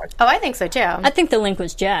 It was fine. Oh, I think so too. I think the link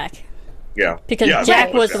was Jack. Yeah. Because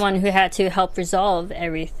Jack was the one who had to help resolve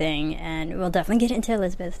everything, and we'll definitely get into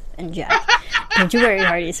Elizabeth and Jack. Don't you worry,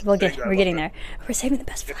 Hardies. We're getting there. We're saving the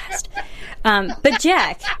best for last. But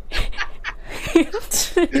Jack...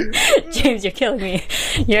 James, you're killing me.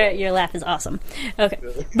 Your laugh is awesome. Okay.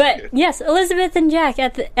 But, yes, Elizabeth and Jack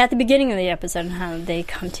at the beginning of the episode and how they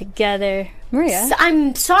come together. Maria?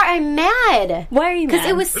 I'm sorry, I'm mad. Why are you mad? Because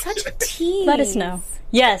it was such a tease. Let us know.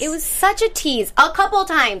 Yes. It was such a tease. A couple of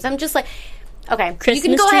times. I'm just like, okay, Christmas you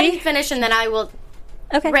can go tree? ahead and finish, and then I will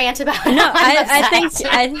rant about it. No,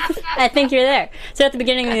 I think you're there. So at the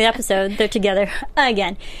beginning of the episode, they're together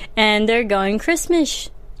again, and they're going Christmas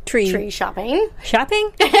tree shopping.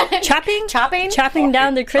 Chopping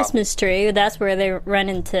down the Christmas tree. That's where they run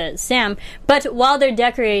into Sam. But while they're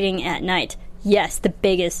decorating at night, yes, the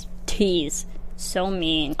biggest tease. So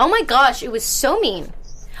mean. Oh my gosh, it was so mean.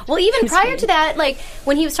 Well, even prior to that, like,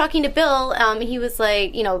 when he was talking to Bill, he was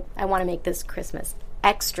like, I want to make this Christmas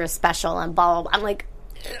extra special and blah, blah, blah. I'm like,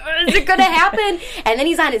 is it going to happen? And then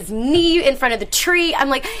he's on his knee in front of the tree. I'm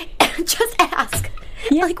like, just ask.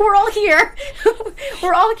 Yeah. Like, we're all here.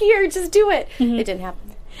 We're all here. Just do it. Mm-hmm. It didn't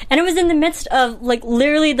happen. And it was in the midst of, like,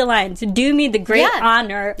 literally the lines, do me the great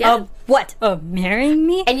honor of what? Of marrying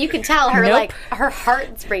me? And you can tell her, like, her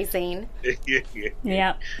heart's racing.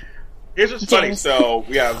 Yeah. Here's what's funny. So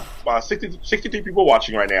we have 63 people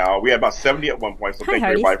watching right now. We had about 70 at one point, so thank you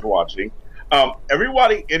everybody for watching.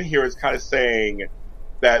 Everybody in here is kind of saying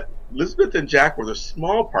that Elizabeth and Jack were the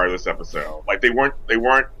small part of this episode. Like, they didn't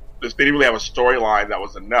really have a storyline that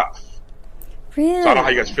was enough. Really? So I don't know how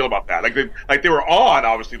you guys feel about that. Like they were on,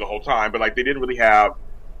 obviously, the whole time, but like they didn't really have...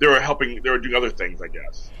 They were doing other things, I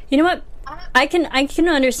guess. You know what? I can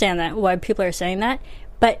understand that, why people are saying that.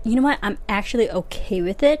 But you know what? I'm actually okay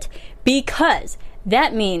with it because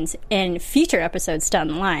that means in future episodes down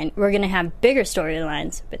the line, we're going to have bigger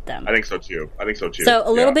storylines with them. I think so too. So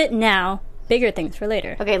a little bit now, bigger things for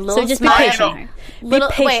later. Okay, so just be patient.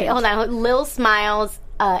 Wait, hold on. Lil Smiles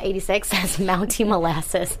 86 says Mountie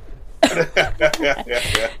Molasses.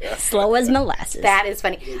 Slow as molasses. That is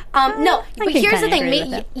funny. No, but here's the thing.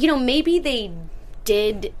 Maybe they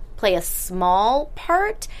did play a small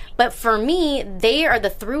part, but for me, they are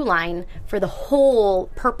the through line for the whole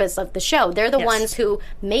purpose of the show. They're the ones who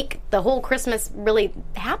make the whole Christmas really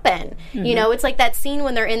happen. Mm-hmm. It's like that scene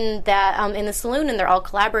when they're in that in the saloon and they're all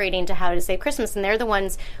collaborating to how to save Christmas, and they're the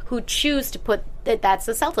ones who choose to put that's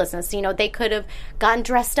the selflessness. They could have gotten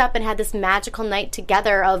dressed up and had this magical night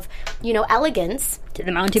together of elegance. To the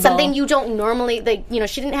Mountie Ball. Something you don't normally,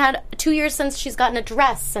 she didn't had 2 years since she's gotten a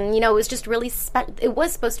dress, and it was just really it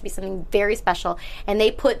was supposed to be something very special, and they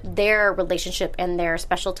put their relationship and their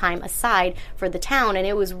special time aside for the town, and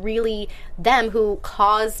it was really them who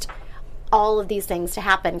caused all of these things to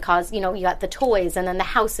happen. You got the toys and then the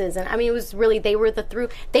houses, and I mean, it was really they were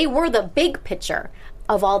the big picture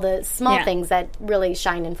of all the small things that really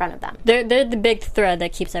shine in front of them. They're the big thread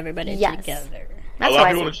that keeps everybody together. A lot of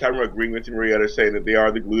people in the chat room are agreeing with you, Maria. They're saying that they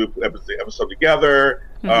are the glue episode together.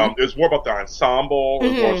 It was more about the ensemble.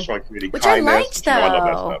 It was more showing community Which kindness. I liked, though. I love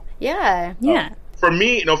that stuff. Yeah. For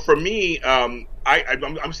me,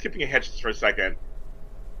 I'm skipping ahead just for a second.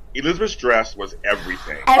 Elizabeth's dress was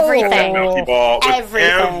everything. Everything. That Melty Ball was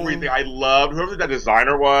Everything. I loved whoever that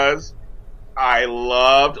designer was. I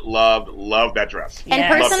loved that dress.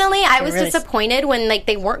 And personally, I was really disappointed when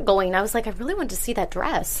they weren't going. I was like, I really wanted to see that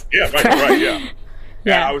dress. Yeah, right, yeah.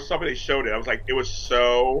 Yeah. I was somebody showed it. I was like, it was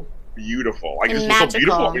so beautiful. Like, it's magical. so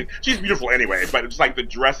beautiful. I mean, she's beautiful anyway, but it's like the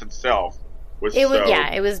dress itself was It was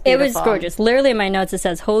It beautiful. was gorgeous. Literally in my notes it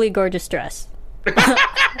says, holy gorgeous dress.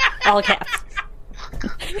 All caps.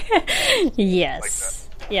 Yes.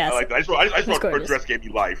 Yes. I like that. I just wrote, her gorgeous. dress gave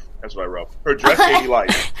me life. That's what I wrote. Her dress gave me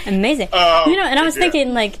life. Amazing. And I was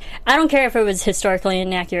thinking, I don't care if it was historically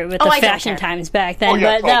inaccurate with the I don't fashion care. times back then,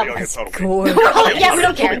 but totally, that was totally. gorgeous. Yeah, we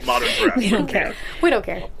don't care. Modern dress. We don't care. We don't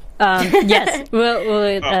care. Yes.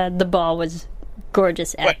 The ball was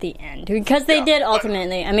gorgeous at the end because they did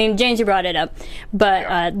ultimately. I mean, James, you brought it up,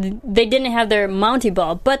 but they didn't have their Mountie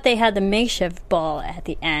ball, but they had the makeshift ball at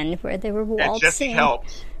the end where they were waltzing. And Jesse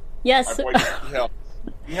helped. Yes. My boy Jesse helped.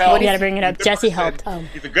 You gotta bring it up. He's a good Jesse person. helped.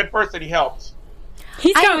 He's a good person. He helped.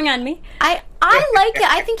 He's going on me. I like it.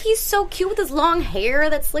 I think he's so cute with his long hair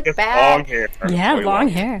that's slicked It's back. long hair. Yeah, Really long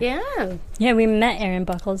hair. Yeah. Yeah, we met Aaron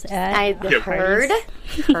Buckles at. I heard.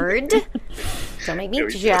 Don't make me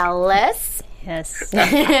jealous. Yes.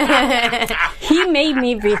 He made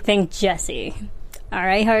me rethink Jesse. All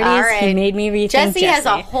right, Hardees. All right. He made me rethink Jesse has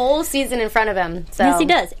a whole season in front of him. So. Yes, he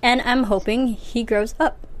does. And I'm hoping he grows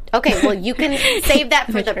up. Okay, well, you can save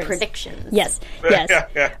that for the predictions. Yes, yes.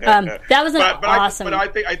 That was an awesome. I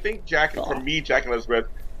think Jack, for me, Jack and Elizabeth,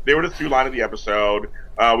 they were the through line of the episode.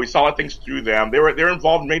 We saw things through them. They were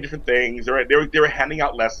involved in many different things. They were handing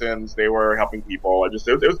out lessons. They were helping people.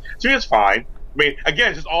 To me, it's fine. I mean,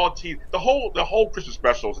 again, just all tease. The whole Christmas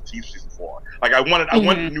special is a tease for season 4. Like, I wanted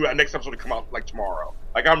the new next episode to come out like tomorrow.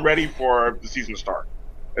 Like, I'm ready for the season to start.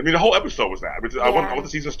 I mean, the whole episode was that. I want the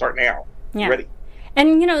season to start now. Yeah. Ready.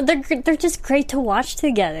 And, they're just great to watch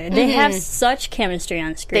together. They have such chemistry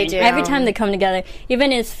on screen. They do. Every time they come together,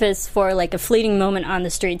 even if it's for, like, a fleeting moment on the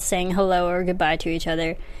street, saying hello or goodbye to each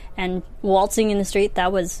other, and waltzing in the street,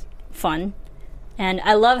 that was fun. And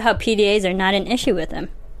I love how PDAs are not an issue with them.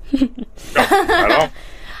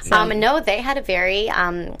 No, they had a very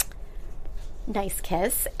nice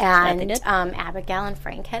kiss, and they did. Abigail and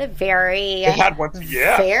Frank had a very, They had one,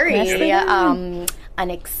 very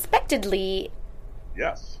unexpectedly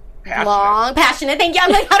Yes. long, passionate. Thank you.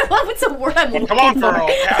 I'm like, what's a word I'm looking Come on, for? girl.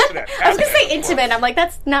 Passionate. I was going to say intimate. I'm like,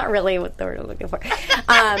 that's not really what the word I'm looking for.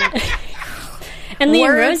 And Lee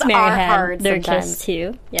and Words Rosemary are had hard their sometimes. kiss,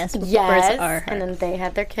 too. Yes, words Yes, are hard. and then they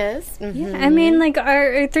had their kiss. Mm-hmm. Yeah, I mean, like,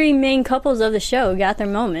 our 3 main couples of the show got their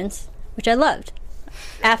moments, which I loved.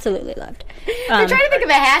 Absolutely loved. I'm trying to think of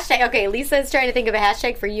a hashtag. Okay, Lisa's trying to think of a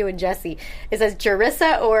hashtag for you and Jesse. It says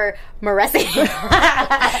Jarissa or Maressi.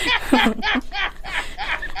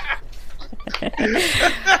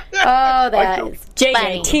 Oh, that is JJ,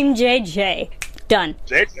 funny. Team JJ. Done.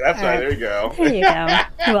 Jake, that's right. There you go. There you go.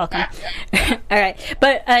 You're welcome. All right.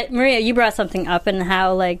 But, Maria, you brought something up and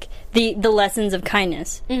how, like, the lessons of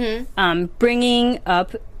kindness. Mm-hmm. Bringing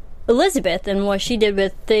up Elizabeth and what she did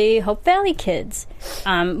with the Hope Valley kids,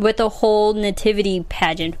 with the whole nativity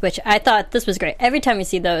pageant, which I thought this was great. Every time you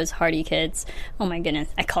see those Hardy kids, oh my goodness,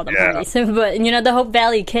 I call them Hardys, but the Hope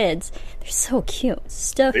Valley kids, they're so cute.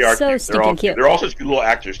 They are so cute. stinking cute. They're all such good little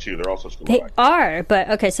actors too. They're all such good They little actors. are, but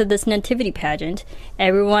okay, so this nativity pageant,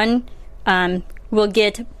 everyone will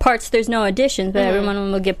get parts. There's no additions, but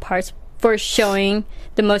everyone will get parts for showing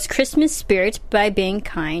the most Christmas spirit by being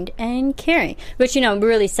kind and caring, which,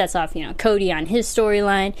 really sets off, Cody on his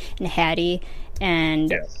storyline, and Hattie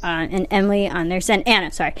and Emily on theirs, and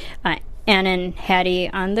Anna, Anna and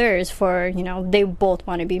Hattie on theirs for, they both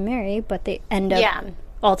want to be married, but they end up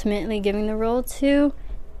ultimately giving the role to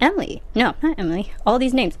Emily. No, not Emily. All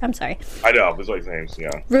these names. I'm sorry. I know. There's all these names,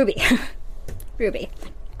 Ruby. Ruby.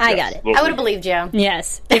 I got it. I would have believed you.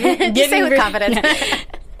 Yes. Just say with confidence.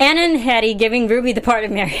 Anna and Hattie giving Ruby the part of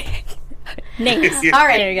Mary. Names. All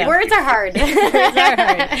right. There you go. Words are hard. Words are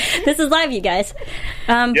hard. This is live, you guys.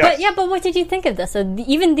 But what did you think of this?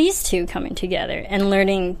 Even these two coming together and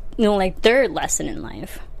learning, their lesson in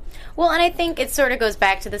life. Well, and I think it sort of goes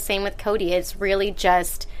back to the same with Cody. It's really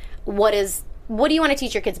just what do you want to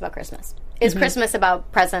teach your kids about Christmas? Is Christmas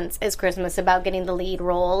about presents? Is Christmas about getting the lead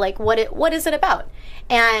role? Like, what is it about?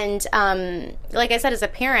 And like I said, as a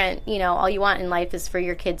parent, all you want in life is for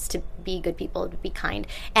your kids to be good people, to be kind.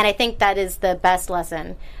 And I think that is the best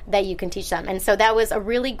lesson that you can teach them. And so that was a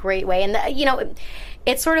really great way. And,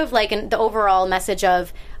 it's sort of like the overall message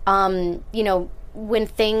of, when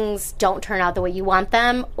things don't turn out the way you want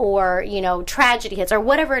them, or tragedy hits, or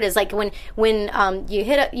whatever it is, like when you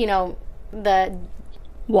hit the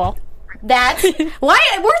wall. That's why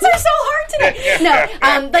words are so hard today.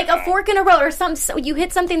 No, like a fork in a road, or so you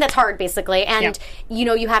hit something that's hard, basically, and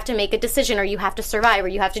you have to make a decision, or you have to survive, or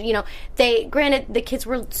you have to, granted, the kids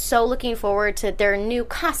were so looking forward to their new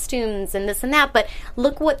costumes and this and that, but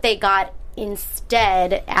look what they got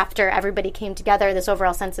instead after everybody came together, this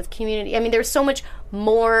overall sense of community. I mean, there's so much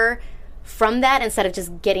more from that instead of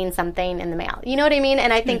just getting something in the mail. You know what I mean?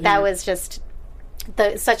 And I think that was just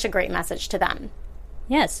such a great message to them.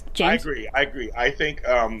 Yes, James. I agree. I think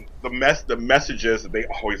the messages that they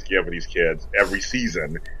always give these kids every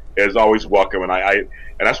season is always welcome, and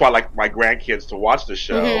that's why I like my grandkids to watch the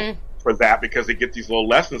show for that, because they get these little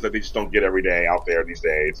lessons that they just don't get every day out there these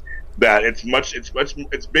days. That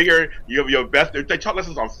it's bigger. You have best. They taught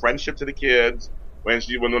lessons on friendship to the kids. When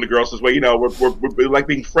the girl says, "Well, we're like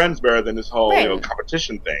being friends better than this whole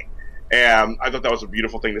competition thing." And I thought that was a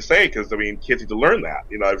beautiful thing to say, because kids need to learn that.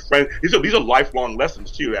 These are lifelong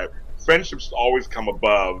lessons too. That friendships always come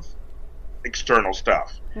above external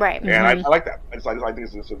stuff, right? And I like that. I think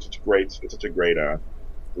it's such a great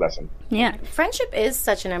lesson. Yeah, friendship is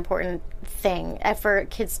such an important thing for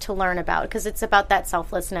kids to learn about, because it's about that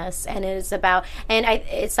selflessness, and it is about,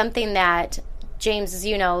 it's something that, James, as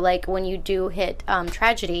you know, like when you do hit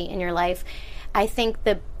tragedy in your life, I think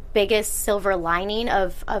the biggest silver lining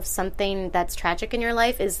of something that's tragic in your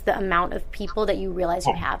life is the amount of people that you realize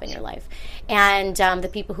you have in your life, and the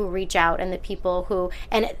people who reach out, and the people who,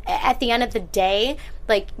 and at the end of the day,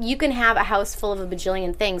 like, you can have a house full of a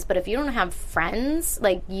bajillion things, but if you don't have friends,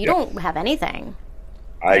 like, you don't have anything.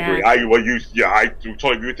 I agree. I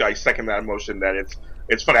totally agree with you. I second that emotion. That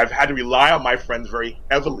it's funny. I've had to rely on my friends very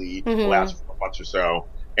heavily the last months or so,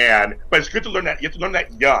 but it's good to learn that. You have to learn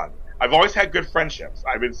that young. I've always had good friendships.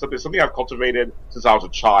 It's something I've cultivated since I was a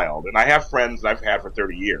child, and I have friends that I've had for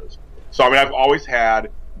 30 years. So I've always had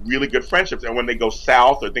really good friendships, and when they go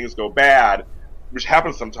south or things go bad, which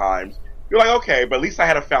happens sometimes, you're like, okay, but at least I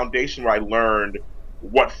had a foundation where I learned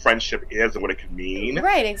what friendship is and what it can mean.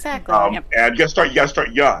 Right, exactly. And you gotta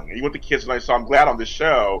start young. And you want the kids, so I'm glad on this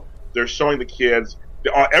show they're showing the kids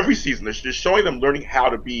every season. They're just showing them learning how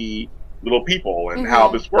to be little people and how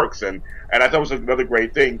this works, and I thought it was another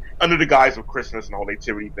great thing under the guise of Christmas and the whole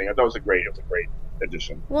nativity thing. I thought it was a great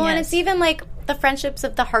addition. Well, and it's even like the friendships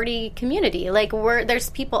of the Hardy community. Like,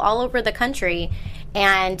 there's people all over the country,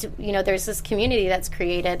 and there's this community that's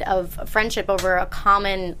created of friendship over a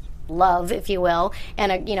common love, if you will,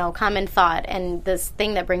 and a common thought, and this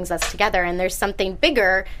thing that brings us together. And there's something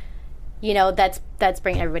bigger, that's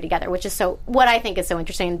bringing everybody together, which is what I think is so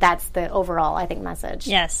interesting. That's the overall, I think, message.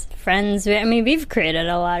 Yes, friends. I mean, we've created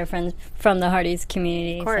a lot of friends from the Hardy's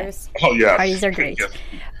community. Of course. Oh, yeah. Hardy's are great. Yes.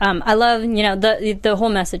 I love, the whole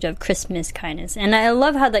message of Christmas kindness. And I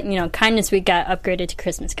love how that, Kindness Week got upgraded to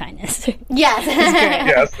Christmas kindness. Yes.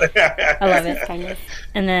 It's great. Yes. I love it. Kindness.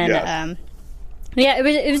 And then,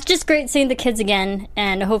 it was just great seeing the kids again,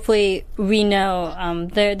 and hopefully we know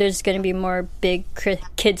there's going to be more big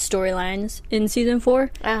kid storylines in season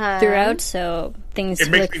 4 throughout, so things to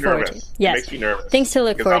look forward to. Yes. It makes me nervous. Things to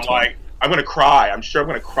look forward to. I'm going to cry. I'm sure I'm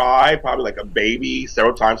going to cry probably like a baby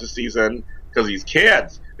several times this season, because these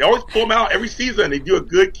kids, they always pull them out every season. They do a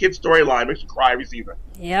good kid storyline. Makes you cry every season.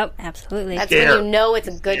 Yep, absolutely. That's when you know it's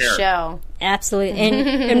a good show. Absolutely.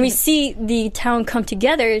 And we see the town come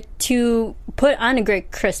together to put on a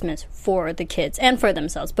great Christmas for the kids and for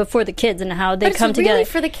themselves, but for the kids and how they come together. Really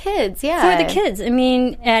for the kids, yeah. For the kids. I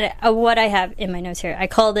mean, and what I have in my notes here, I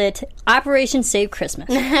called it Operation Save Christmas.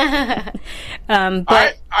 But I'm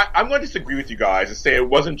going to disagree with you guys and say it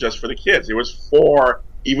wasn't just for the kids. It was for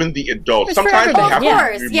even the adults. Sometimes they have to be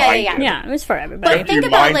reminded. Yeah, it was for everybody. But think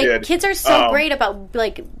about, like, kids are so great about,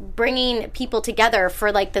 like, bringing people together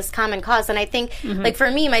for, like, this common cause. And I think, like,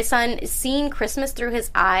 for me, my son, seeing Christmas through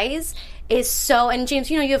his eyes is so, and James,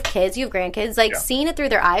 you have kids, you have grandkids, like, seeing it through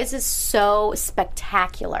their eyes is so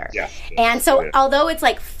spectacular. Yeah. And so, although it's,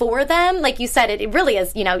 like, for them, like you said, it really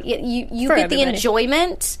is, you get everybody. the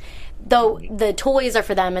enjoyment, though the toys are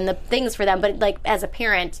for them and the things for them, but, like, as a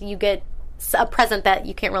parent, you get a present that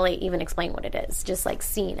you can't really even explain what it is, just like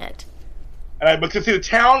seeing it. Because see, the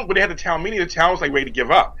town, when they had the town meeting, the town was like ready to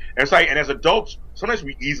give up. And it's like, and as adults, sometimes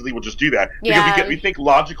we easily will just do that because we think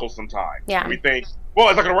logical sometimes. Yeah. And we think, well,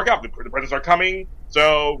 it's not going to work out. The presents are coming,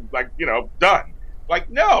 so done. Like,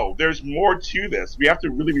 no, there's more to this. We have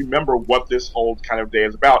to really remember what this whole kind of day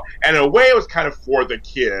is about. And in a way, it was kind of for the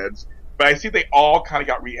kids. But I see they all kind of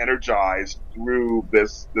got re-energized through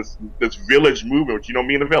this village movement, which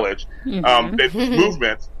me in the village, this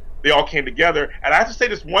movement. They all came together. And I have to say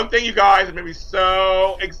this one thing, you guys, that made me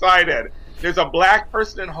so excited. There's a black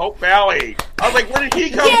person in Hope Valley. I was like, where did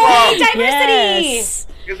he come from? Diversity! Yes.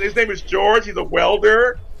 His name is George. He's a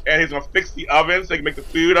welder. And he's going to fix the oven so they can make the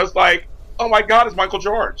food. I was like, oh my God, it's Michael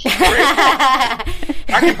George. Great. I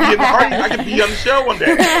could be on the show one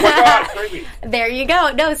day. Oh my God, crazy. There you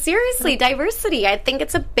go. No, seriously, diversity. I think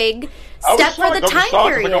it's a big step for the time period.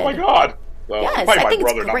 I was like, oh my God. So, yes, probably I my think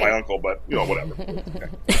brother, it's not great. my uncle, but whatever.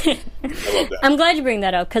 I love that. I'm glad you bring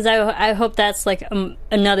that up because I hope that's like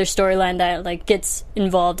another storyline that like gets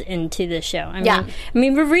involved into the show. I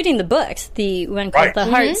mean, we're reading the books, the When Called the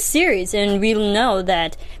Heart series, and we know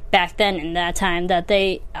that back then in that time that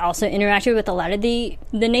they also interacted with a lot of the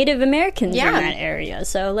Native Americans in that area.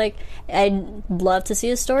 So like, I'd love to see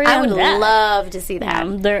a story. I on would that. love to see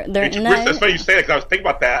that. They're in that. It's funny you say that because I was thinking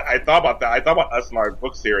about that. I thought about that. I thought about us in our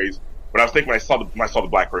book series. When I was thinking, when I saw the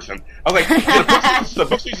black person, I was like, the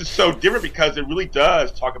book series is so different because it really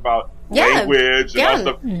does talk about language and all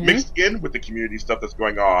stuff mixed in with the community stuff that's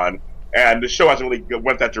going on. And the show hasn't really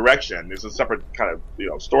went that direction. It's a separate kind of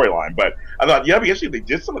storyline. But I thought, it'd be interesting if they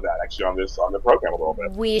did some of that actually on the program a little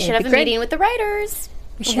bit. We should have a meeting with the writers.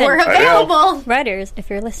 We're available. Writers, if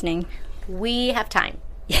you're listening, we have time.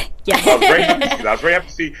 Yeah. I was very happy to see that. I was very happy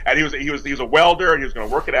to see. And he was a welder, and he was going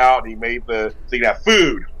to work it out. And he made so you can have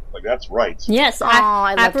food. Like, that's right. Yes,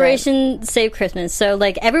 I loved Operation Save Christmas. So,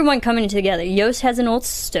 like, everyone coming together. Yost has an old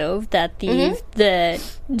stove that the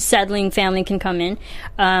settling family can come in.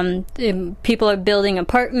 People are building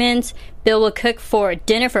apartments. Bill will cook for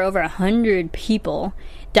dinner for over 100 people.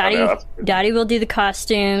 Dottie will do the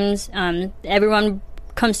costumes. Everyone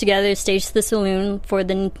comes together, stages the saloon for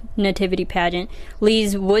the nativity pageant.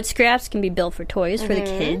 Lee's wood scraps can be built for toys for the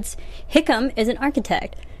kids. Hickam is an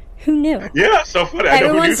architect. Who knew? Yeah, so funny.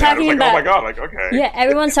 Everyone's I know who knew that. I was like, talking oh my God, like, okay. Yeah,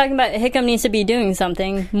 everyone's talking about Hickam needs to be doing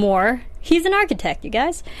something more. He's an architect, you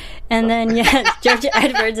guys. And then, George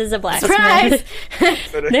Edwards is a blacksmith.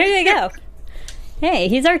 There you go. Hey,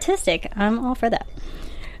 he's artistic. I'm all for that.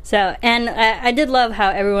 So, and I did love how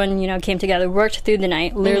everyone, came together, worked through the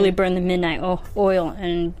night, literally burned the midnight oil,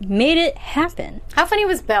 and made it happen. How funny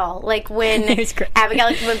was Bill? Like, when Abigail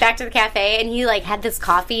went back to the cafe, and he, had this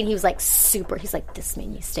coffee, and he was, he's like, this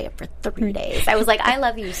made me stay up for 3 days. I was like, I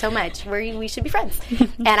love you so much. We should be friends.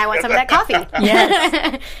 And I want some of that coffee.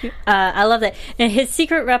 Yes. I love that. And his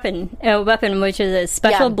secret weapon, which is a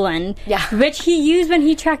special blend, which he used when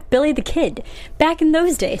he tracked Billy the Kid back in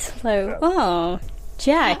those days. So,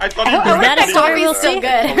 Jack, is that a story we'll see?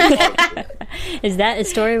 Is that a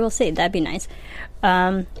story we'll see? That'd be nice.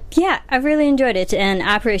 I really enjoyed it. And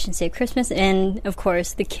Operation Save Christmas, and of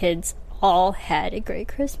course, the kids all had a great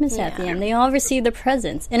Christmas at the end. They all received the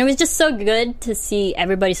presents, and it was just so good to see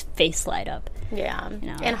everybody's face light up. Yeah,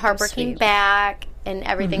 and Harper came back. And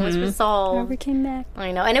everything was resolved. Harper came back.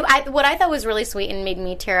 I know. And what I thought was really sweet and made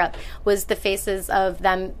me tear up was the faces of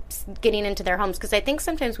them getting into their homes. Because I think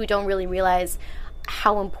sometimes we don't really realize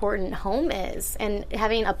how important home is and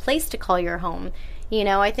having a place to call your home.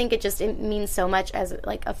 I think it means so much as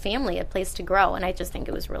like a family, a place to grow. And I just think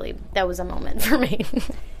that was a moment for me.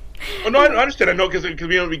 Well, no, I understand. I know because in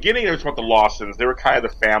the beginning it was about the Lawsons. They were kind of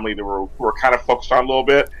the family that were kind of focused on a little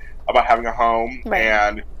bit about having a home. Right.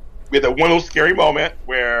 And we had that one little scary moment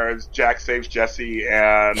where Jack saves Jesse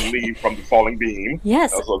and Lee from the falling beam.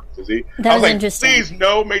 Yes. That was a little dizzy. That was like, interesting. Please,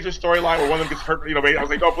 no major storyline where one of them gets hurt. I was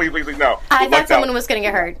like, oh, please, no. I thought someone was going to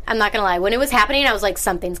get hurt. I'm not going to lie. When it was happening, I was like,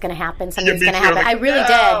 something's going to happen. Something's going to happen. Like, I really did.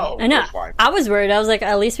 I know. I was worried. I was like,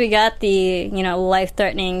 at least we got the,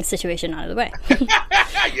 life-threatening situation out of the way.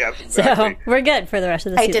 Yes, exactly. So we're good for the rest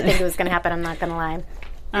of the season. I did think it was going to happen. I'm not going to lie.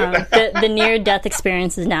 The near-death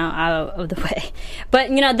experience is now out of the way. But,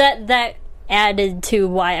 that added to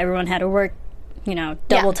why everyone had to work,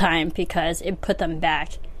 double time because it put them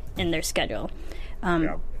back in their schedule.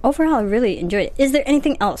 Overall, I really enjoyed it. Is there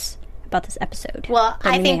anything else about this episode? Well,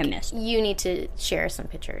 I think you need to share some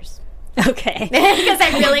pictures. Okay. Because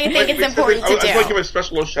I really think it's important to I just want to do. give a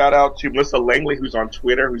special little shout out to Melissa Langley, who's on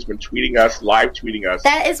Twitter, who's been tweeting us, live tweeting us.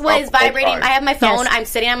 That is what is the whole vibrating. time. I have my phone. Yes. I'm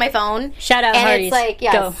sitting on my phone. Shout out and Hardys. it's like,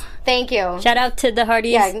 yes, Go. thank you. Shout out to the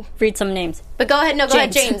Hardys. Yeah. Read some names. But go ahead,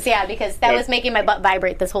 James. James. Yeah, because that was making my butt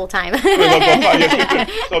vibrate this whole time.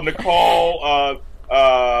 So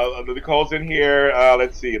Nicole's in here.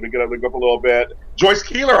 Let's see. Let me go up a little bit. Joyce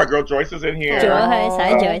Keeler, our girl Joyce, is in here. Joyce.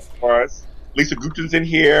 Hi, Joyce. Of course. Lisa Gupton's in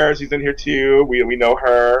here. She's in here too. We know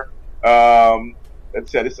her.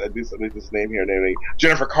 Let's see. This name here.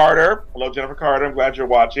 Jennifer Carter. Hello, Jennifer Carter. I'm glad you're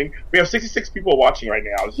watching. We have 66 people watching right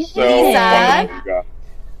now. This is so wonderful.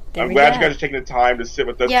 I'm glad you guys are taking the time to sit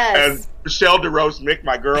with us. Yes. And Michelle DeRose Mick,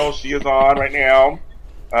 my girl, she is on right now.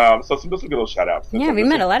 So some good little shout outs. Yeah, we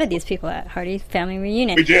met a lot of these people at Hardy's Family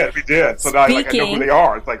Reunion. We did. So now I know who they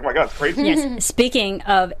are. It's like, oh my God, it's crazy. Yes. Speaking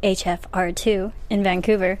of HFR2 in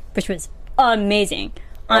Vancouver, which was amazing.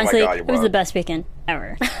 Honestly, God, it was the best weekend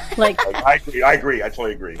ever. I agree. I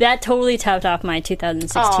totally agree. That totally topped off my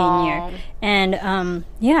 2016 year. And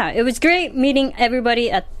yeah, it was great meeting everybody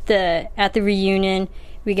at the reunion.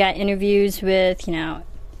 We got interviews with,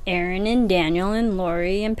 Aaron and Daniel and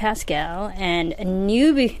Lori and Pascal, and a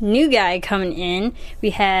new guy coming in. We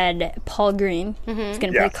had Paul Green. He's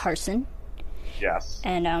going to play Carson. Yes.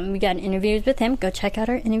 And we got interviews with him. Go check out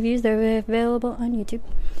our interviews. They're available on YouTube.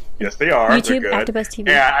 Yes, they are. YouTube, They're good. AfterBuzz TV.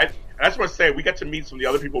 And I just want to say, we got to meet some of the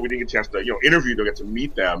other people we didn't get a chance to, interview. Don't get to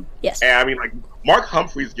meet them. Yes. And I mean, Mark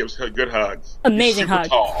Humphreys gives good hugs. Amazing He's super hug.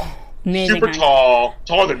 tall. Amazing super hug. tall,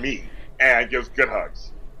 taller than me, and gives good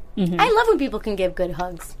hugs. I love when people can give good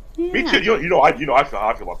hugs. Me too. You know how I feel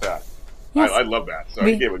about that. Yes. I love that. So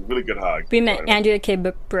he gave a really good hug. We met Andrea K.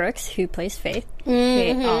 Brooks, who plays Faith.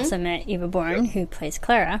 We also met Eva Bourne, who plays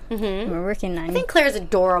Clara. We're working on. I think Claire's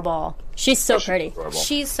adorable. She's so pretty. Adorable.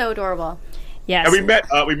 She's so adorable. Yes. And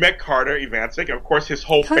we met Carter Ivancic, and of course his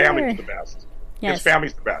whole family was the best. Yes. His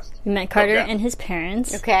family's the best. We met Carter Okay. and his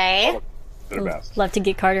parents. Okay. They're the best. Love to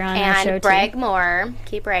get Carter on our show And brag too. more.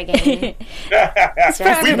 Keep bragging. That's for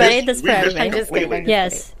everybody. That's for we missed everybody. you completely.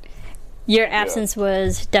 Yes. Your absence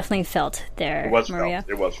was definitely felt there, It was Maria. felt.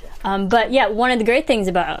 It was felt. But yeah, one of the great things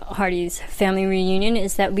about Hardy's Family Reunion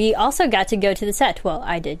is that we also got to go to the set. Well,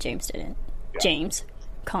 I did. James didn't. Yeah. James,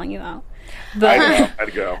 calling you out. But I had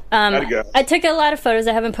to go. I took a lot of photos.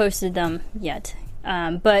 I haven't posted them yet.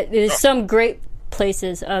 But there's some great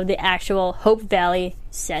places of the actual Hope Valley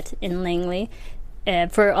set in Langley.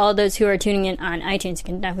 For all those who are tuning in on iTunes, you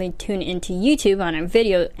can definitely tune into YouTube on our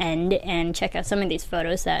video end and check out some of these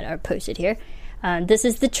photos that are posted here. This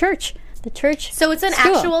is the church. The church. So it's an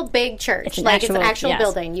school. actual big church. It's an It's an actual- actual yes.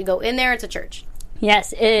 building. You go in there, it's a church.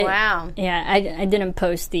 Yes. Wow. Yeah, I didn't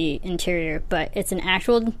post the interior, but it's an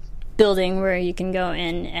actual building where you can go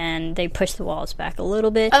in and they push the walls back a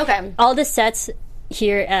little bit. Okay. All the sets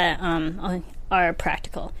here are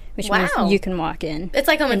practical, which Wow. means you can walk in. It's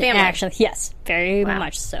like Home and Family. Actually, yes, very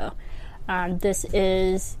much so. This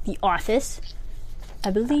is the office,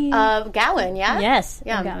 I believe. Gowan, yeah? Yes,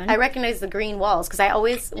 Yeah. Gowan. I recognize the green walls because I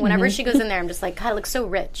always, whenever she goes in there, I'm just like, God, it looks so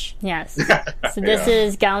rich. Yes. So this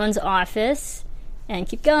is Gowan's office. And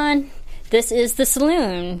keep going. This is the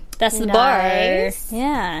saloon. That's the Nice. bar.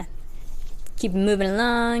 Yeah. Keep moving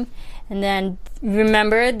along. And then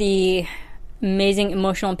remember the amazing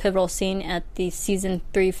emotional and pivotal scene at the season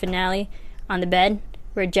 3 finale on the bed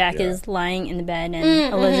where Jack is lying in the bed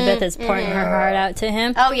and Elizabeth is pouring her heart out to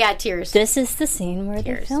him. Oh, yeah, tears. This is the scene where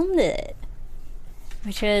they filmed it.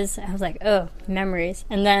 Which is, I was like, oh, memories.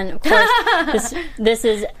 And then, of course, this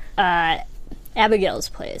is Abigail's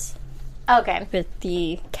place Okay. with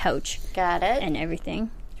the couch Got it. and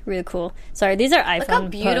everything. It's really cool. Sorry, these are iPhone how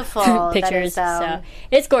beautiful that pictures. is, though. So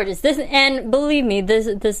it's gorgeous. And believe me, this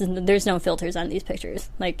is there's no filters on these pictures.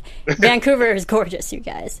 Like Vancouver is gorgeous, you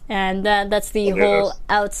guys, and that's the whole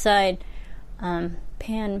outside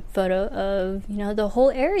pan photo of the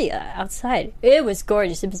whole area outside. It was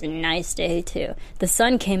gorgeous. It was a nice day too. The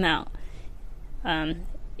sun came out.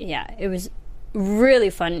 Yeah, it was really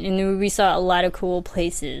fun, and we saw a lot of cool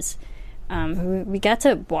places. We got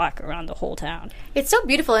to walk around the whole town. It's so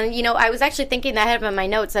beautiful. And, I was actually thinking that I have in my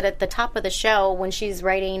notes that at the top of the show, when she's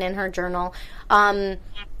writing in her journal, and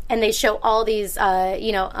they show all these,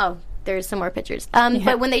 there's some more pictures.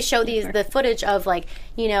 But when they show the footage of,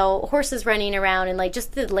 horses running around and,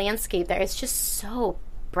 just the landscape there, it's just so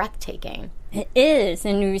breathtaking. It is.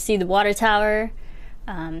 And we see the water tower,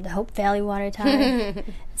 the Hope Valley Water Tower.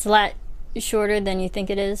 It's a lot shorter than you think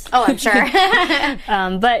it is. Oh, I'm sure.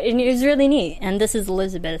 But it was really neat. And this is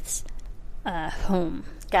Elizabeth's home.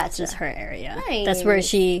 Gotcha. This is her area. Nice. That's where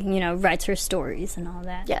she, writes her stories and all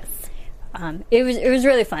that. Yes. It was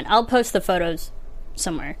really fun. I'll post the photos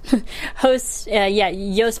somewhere.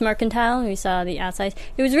 Yost Mercantile. We saw the outside.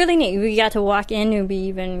 It was really neat. We got to walk in, and we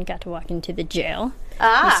even got to walk into the jail.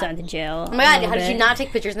 We saw the jail. Oh my god! How did you not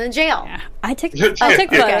take pictures in the jail? Yeah. I took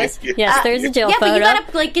photos. Yes, there's a jail photo. But you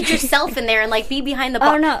gotta get yourself in there and be behind the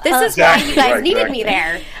bar. Oh no! This is why you guys needed me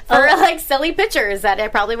there for silly pictures that I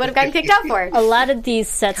probably would have gotten kicked out for. A lot of these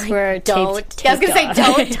sets were taped I was gonna say,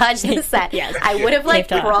 don't touch the set. Yes. I would have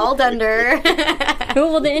crawled under.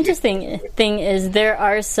 Well, the interesting thing is there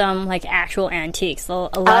are some actual antiques. A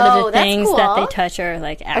lot of the things cool. that they touch are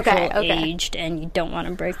actual aged, and you don't want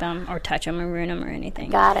to break them or touch them or ruin them or anything.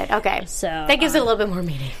 Got it. Okay. So that gives it a little bit more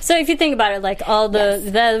meaning. So if you think about it,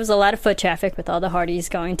 there was a lot of foot traffic with all the Hardys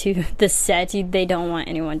going to the set. They don't want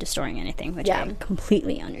anyone destroying anything, which I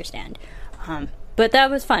completely understand. But that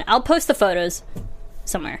was fun. I'll post the photos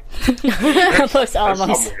somewhere. I'll post all of them.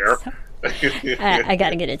 I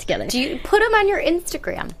got to get it together. Do you put them on your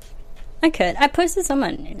Instagram? I could. I posted some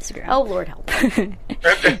on Instagram. Oh, Lord help. I'm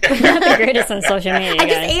not the greatest on social media, I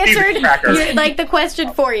just answered the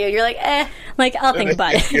question for you. You're I'll think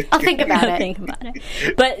about it. I'll think about it. Think about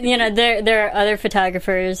it. But, there are other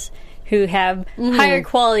photographers who have higher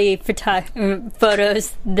quality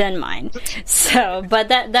photos than mine. So, but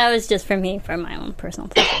that was just for me, for my own personal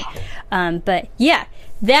pleasure. But, yeah,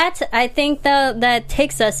 I think, though, that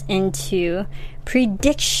takes us into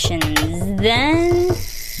predictions. Then...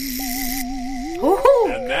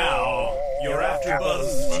 Woo-hoo. And now, your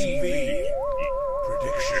AfterBuzz TV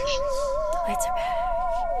predictions. Lights are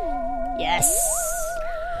back. Yes.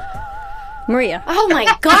 Maria. Oh my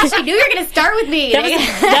gosh, I knew you were going to start with me. That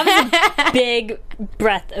was a big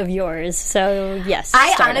breath of yours. So, yes.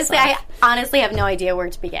 I honestly have no idea where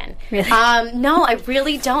to begin. Really? No, I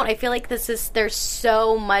really don't. I feel like there's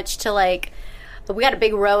so much to we got a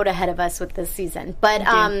big road ahead of us with this season. But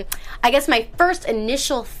I guess my first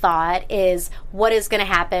initial thought is what is going to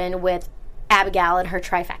happen with Abigail and her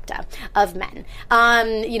trifecta of men.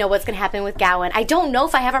 What's going to happen with Gowan. I don't know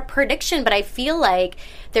if I have a prediction, but I feel like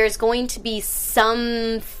there's going to be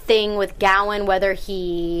something with Gowan, whether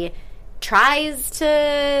he tries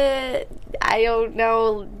to, I don't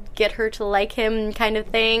know, get her to like him kind of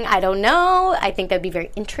thing. I don't know. I think that'd be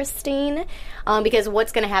very interesting because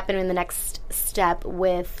what's going to happen in the next step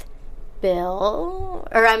with Bill,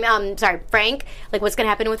 or Frank, what's going to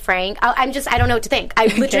happen with Frank? I don't know what to think. I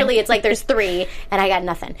literally, it's there's three and I got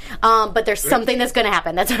nothing. But there's something that's going to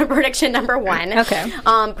happen. That's our prediction number one. Okay.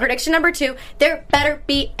 Prediction number two, there better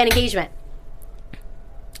be an engagement.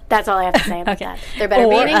 That's all I have to say about that. There better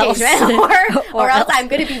be an engagement, or else I'm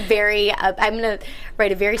going to be I'm going to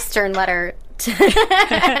write a very stern letter to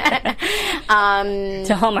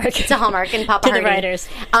Hallmark and Papa to Hardy. The writers.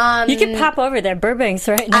 You can pop over there. Burbank's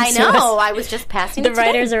right next to us. I know. I was just passing the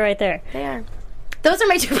writers are right there. They are. Those are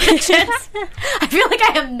my two predictions. I feel like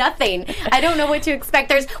I have nothing. I don't know what to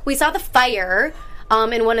expect. We saw the fire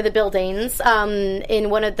in one of the buildings. In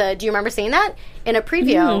one of the, do you remember seeing that in a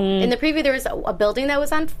preview? In the preview, there was a building that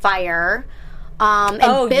was on fire, and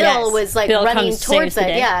Bill was Bill running towards it.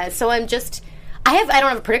 Yeah, so I'm just. I don't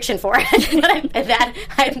have a prediction for it, but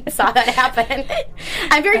I saw that happen.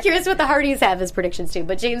 I'm very curious what the Hardys have as predictions too.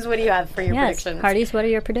 But James, what do you have for your predictions? Hardys, what are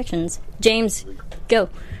your predictions? James, go.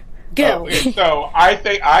 So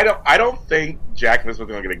I don't think Jack and Elizabeth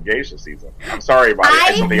are going to get engaged this season. I'm sorry about it.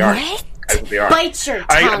 I think they are. Bite your tongue.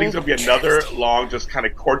 I think it's going to be another long, just kind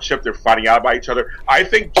of courtship. They're finding out about each other. I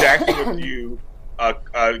think Jack's going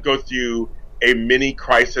to go through a mini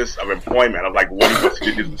crisis of employment of what he wants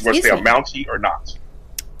to do. Does he stay a Mountie or not?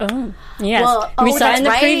 Oh, yes. We saw in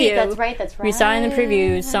the preview. That's right. We saw in the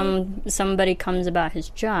preview somebody comes about his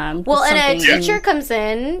job. Well, and a teacher comes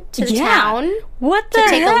in to the town. What the heck?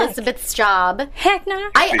 To take heck? Elizabeth's job. Heck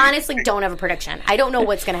no. I honestly don't have a prediction. I don't know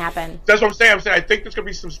what's going to happen. That's what I'm saying. I think there's going to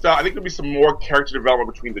be some stuff. I think there'll be some more character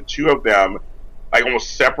development between the two of them.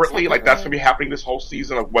 Almost separately. That's going to be happening this whole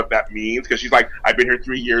season of what that means. Because she's I've been here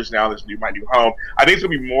 3 years now. This is my new home. I think it's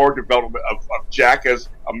going to be more development of Jack as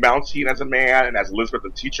a Mountie and as a man, and as Elizabeth, the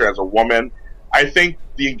teacher, as a woman. I think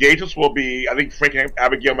the engagements will be. I think Frank and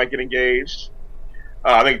Abigail might get engaged.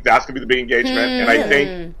 I think that's going to be the big engagement, and I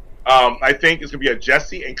think it's going to be a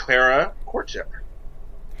Jesse and Clara courtship.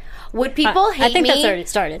 Would people hate me? I think that's already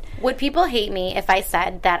started. Would people hate me if I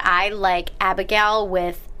said that I like Abigail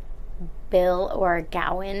with Bill or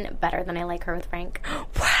Gowan better than I like her with Frank?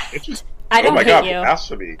 What? I don't hate you.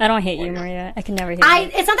 I don't hate you, Maria. I can never hate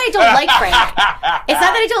you. It's not that I don't like Frank. It's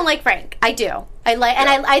not that I don't like Frank. I do.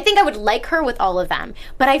 I think I would like her with all of them.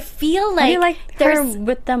 But I feel like you like her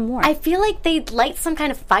with them more. I feel like they light some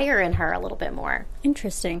kind of fire in her a little bit more.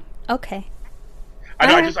 Interesting. Okay.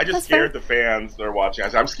 I know. I just scared the fans that are watching. I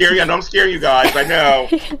said, I'm scaring. I know I'm scaring you guys. I know,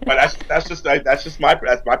 but that's just my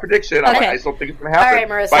prediction. Okay. I just don't think it's going to happen. All right,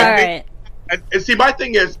 Marissa. But All right. And see, my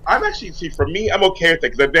thing is, for me, I'm okay with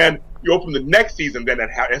it because then you open the next season, then it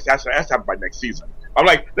has to happen by next season. I'm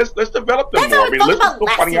like, let's develop them That's more. how we felt Let's about go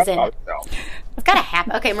last finding out season. about itself. It's gotta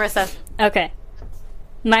happen. Okay, Marissa. Okay.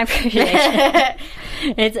 My prediction.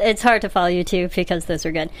 It's hard to follow you two because those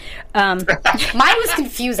are good. Mine was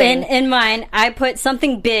confusing. In mine, I put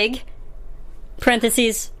something big,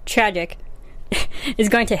 parentheses, tragic, is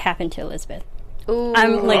going to happen to Elizabeth. Ooh.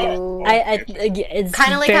 I'm like, it's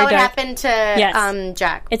kind of like very how it dark. happened to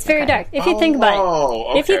Jack. It's very dark. If you think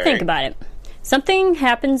about it. If you think about it. Something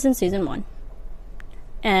happens in season 1.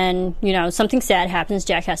 And, something sad happens.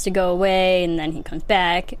 Jack has to go away, and then he comes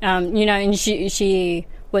back. And she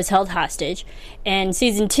was held hostage. And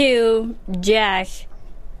season 2,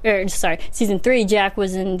 season 3, Jack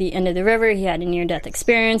was in the end of the river. He had a near-death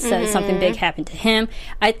experience. So something big happened to him.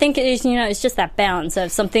 I think it is, it's just that balance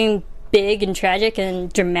of something big and tragic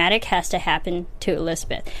and dramatic has to happen to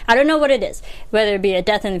Elizabeth. I don't know what it is. Whether it be a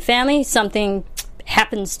death in the family, something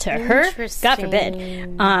happens to her, God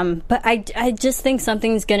forbid. But I just think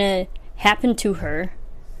something's gonna happen to her.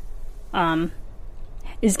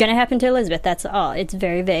 Is gonna happen to Elizabeth. That's all. It's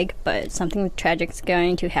very vague, but something tragic is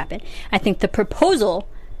going to happen. I think the proposal.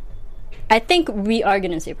 I think we are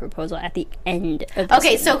going to see a proposal at the end of the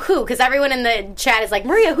season. So who? Because everyone in the chat is like,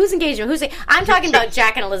 Maria, who's engagement? I'm talking about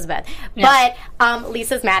Jack and Elizabeth. Yeah. But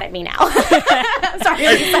Lisa's mad at me now. Sorry,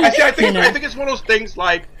 Lisa. I think it's one of those things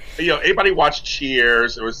like, everybody watched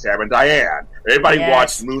Cheers. It was Sam and Diane. Everybody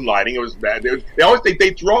watched Moonlighting. It was bad. They always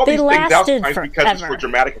they throw all these things out sometimes because it's for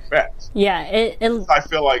dramatic effects. Yeah, I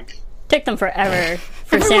feel like took them forever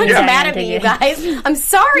for Sam Everyone's and Diane. mad at me, you guys. I'm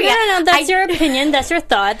sorry. No, that's your opinion. That's your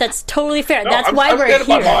thought. That's totally fair. That's I'm why we're standing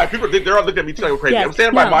here. by my mind. People, they're all looking at me too crazy. Yes. I'm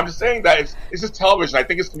standing by my mind. I'm just saying that it's just television. I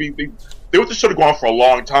think it's going to be... They want the show to go on for a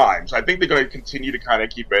long time, so I think they're going to continue to kind of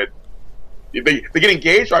keep it... They get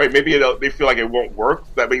engaged, maybe they feel like it won't work.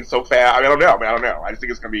 That being so fast. I don't know. I just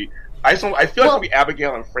think it's going to be... I feel like it'll be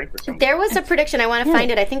Abigail and Frank or something. There was a prediction. I want to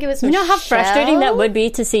find it. I think it was You Michelle. know how frustrating that would be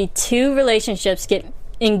to see two relationships get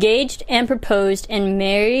engaged and proposed and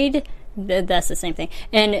married. That's the same thing.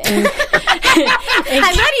 And I'm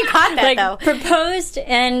glad you caught that, though. Proposed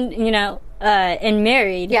and and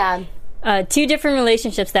married. Yeah. Two different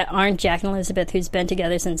relationships that aren't Jack and Elizabeth, who's been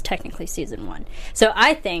together since technically season 1. So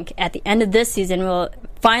I think at the end of this season, we'll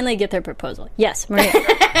finally get their proposal. Yes, Maria,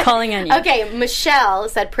 calling on you. Okay, Michelle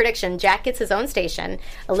said prediction: Jack gets his own station.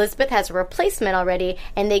 Elizabeth has a replacement already,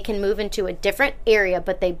 and they can move into a different area,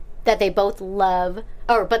 but they both love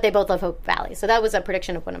Hope Valley. So that was a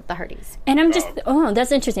prediction of one of the Hardys. And I'm just,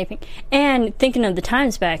 that's interesting. And thinking of the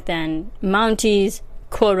times back then, Mounties,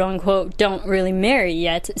 quote unquote, don't really marry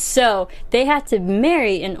yet. So they had to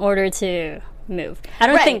marry in order to move. I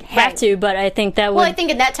don't think have to, but I think that would... Well, I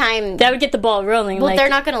think at that time... That would get the ball rolling. Well, they're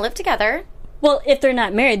not going to live together. Well, if they're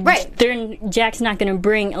not married, Jack's not going to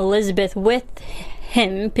bring Elizabeth with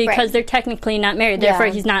him because they're technically not married. Therefore,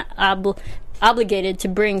 he's not obligated to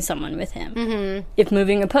bring someone with him if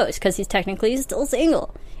moving a post, because he's technically still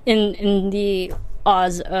single in the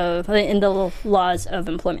laws of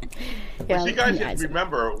employment. Yeah. So you guys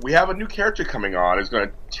remember, we have a new character coming on who's going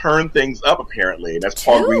to turn things up, apparently, and that's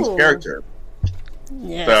Paul Green's character.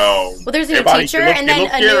 Yes. So, there's a new teacher, and then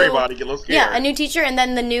get a little scared. Yeah, a new teacher, and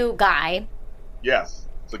then the new guy. Yes.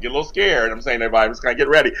 So get a little scared. I'm saying, everybody, just kind of get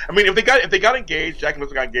ready. I mean, if they got engaged, Jack and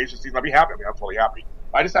Elizabeth got engaged this season, I'd be happy. I'm totally happy.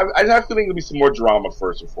 I just have a feeling there'll be some more drama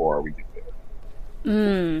first before we get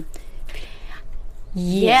there.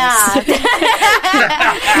 Yes.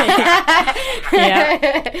 Yeah.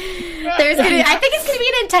 I think it's going to be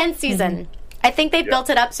an intense season. I think they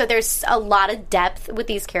built it up so there's a lot of depth with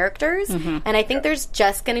these characters, and I think there's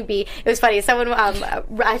just going to be... It was funny. Someone...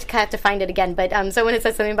 I have to find it again, but someone had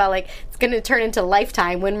said something about, it's going to turn into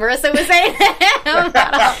Lifetime when Marissa was saying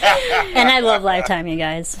it. And I love Lifetime, you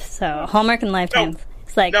guys. So, Hallmark and Lifetime.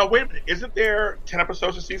 It's like... Now, wait a minute. Isn't there 10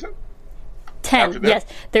 episodes a season? 10, yes.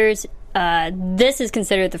 There's... this is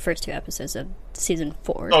considered the first 2 episodes of season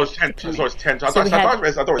 4. Oh, it's 10. So it's 10. I thought it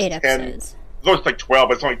was 10. Episodes. I thought it was like 12,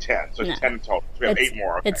 but it's only 10. So it's 10 in total. So we have 8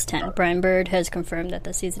 more. Okay. It's 10. Brian Bird has confirmed that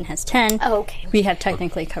the season has 10. Oh, okay. We have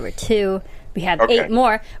technically covered 2. We have 8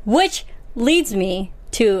 more, which leads me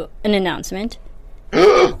to an announcement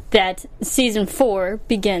that season 4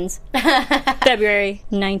 begins February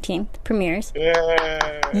 19th, premieres.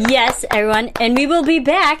 Yay. Yes, everyone. And we will be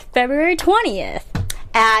back February 20th.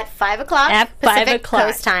 At 5 o'clock At Pacific 5 o'clock.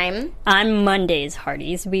 Coast time. On Mondays,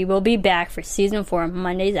 Hardies. We will be back for season 4,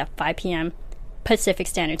 Mondays at 5 p.m. Pacific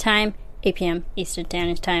Standard Time, 8 p.m. Eastern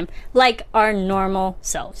Standard Time, like our normal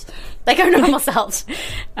selves. Like our normal selves.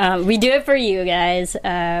 We do it for you guys.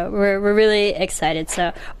 We're really excited.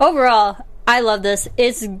 So overall, I love this.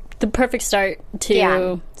 It's the perfect start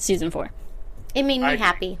to season 4. It made me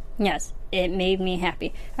happy. Yes, it made me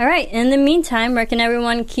happy. All right. In the meantime, where can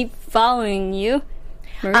everyone keep following you?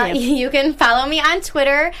 Maria. You can follow me on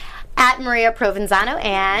Twitter at Maria Provenzano,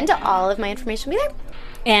 and all of my information will be there.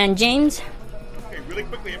 And James? Really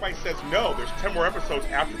quickly, everybody says no. There's 10 more episodes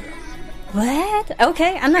after this. What?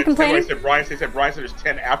 Okay, I'm not complaining. Brian said there's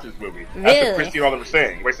 10 after this movie. Really? That's what Christy and all them were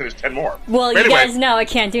saying. Everybody said there's 10 more. Well, but you guys know I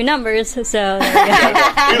can't do numbers, so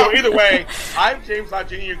either way, I'm James Lott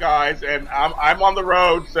Jr., you guys, and I'm on the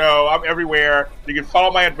road, so I'm everywhere. You can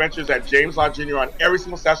follow my adventures at James Lott Jr. on every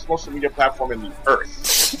single social media platform in the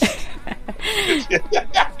earth.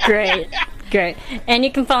 Great. And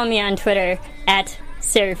you can follow me on Twitter at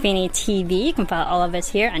Serafini TV. You can follow all of us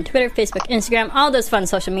here on Twitter, Facebook, Instagram, all those fun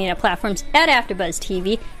social media platforms at AfterBuzz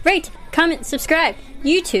TV. Rate, comment, subscribe,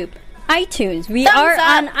 YouTube, iTunes. We are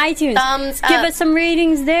on iTunes. Give us some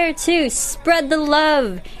ratings there too. Spread the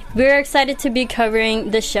love. We're excited to be covering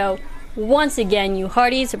the show. Once again, you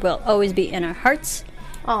Hearties will always be in our hearts.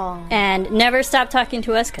 Aww. And never stop talking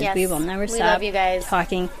to us, because we will never stop love you guys.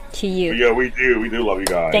 talking to you. Yeah, we do. We do love you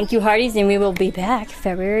guys. Thank you, Hearties, and we will be back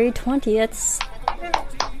February 20th.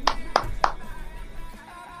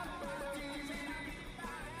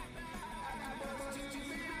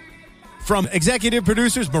 From executive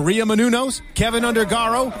producers Maria Menounos, Kevin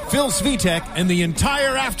Undergaro, Phil Svitek, and the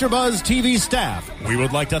entire AfterBuzz TV staff, we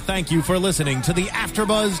would like to thank you for listening to the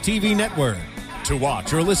AfterBuzz TV network. To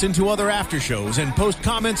watch or listen to other after shows and post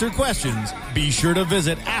comments or questions, be sure to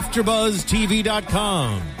visit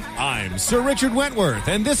AfterBuzzTV.com. I'm Sir Richard Wentworth,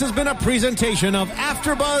 and this has been a presentation of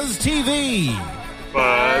AfterBuzz TV.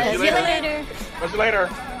 Buzz you later. Buzz you later.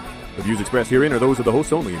 The views expressed herein are those of the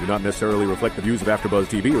hosts only and do not necessarily reflect the views of AfterBuzz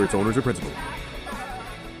TV or its owners or principals.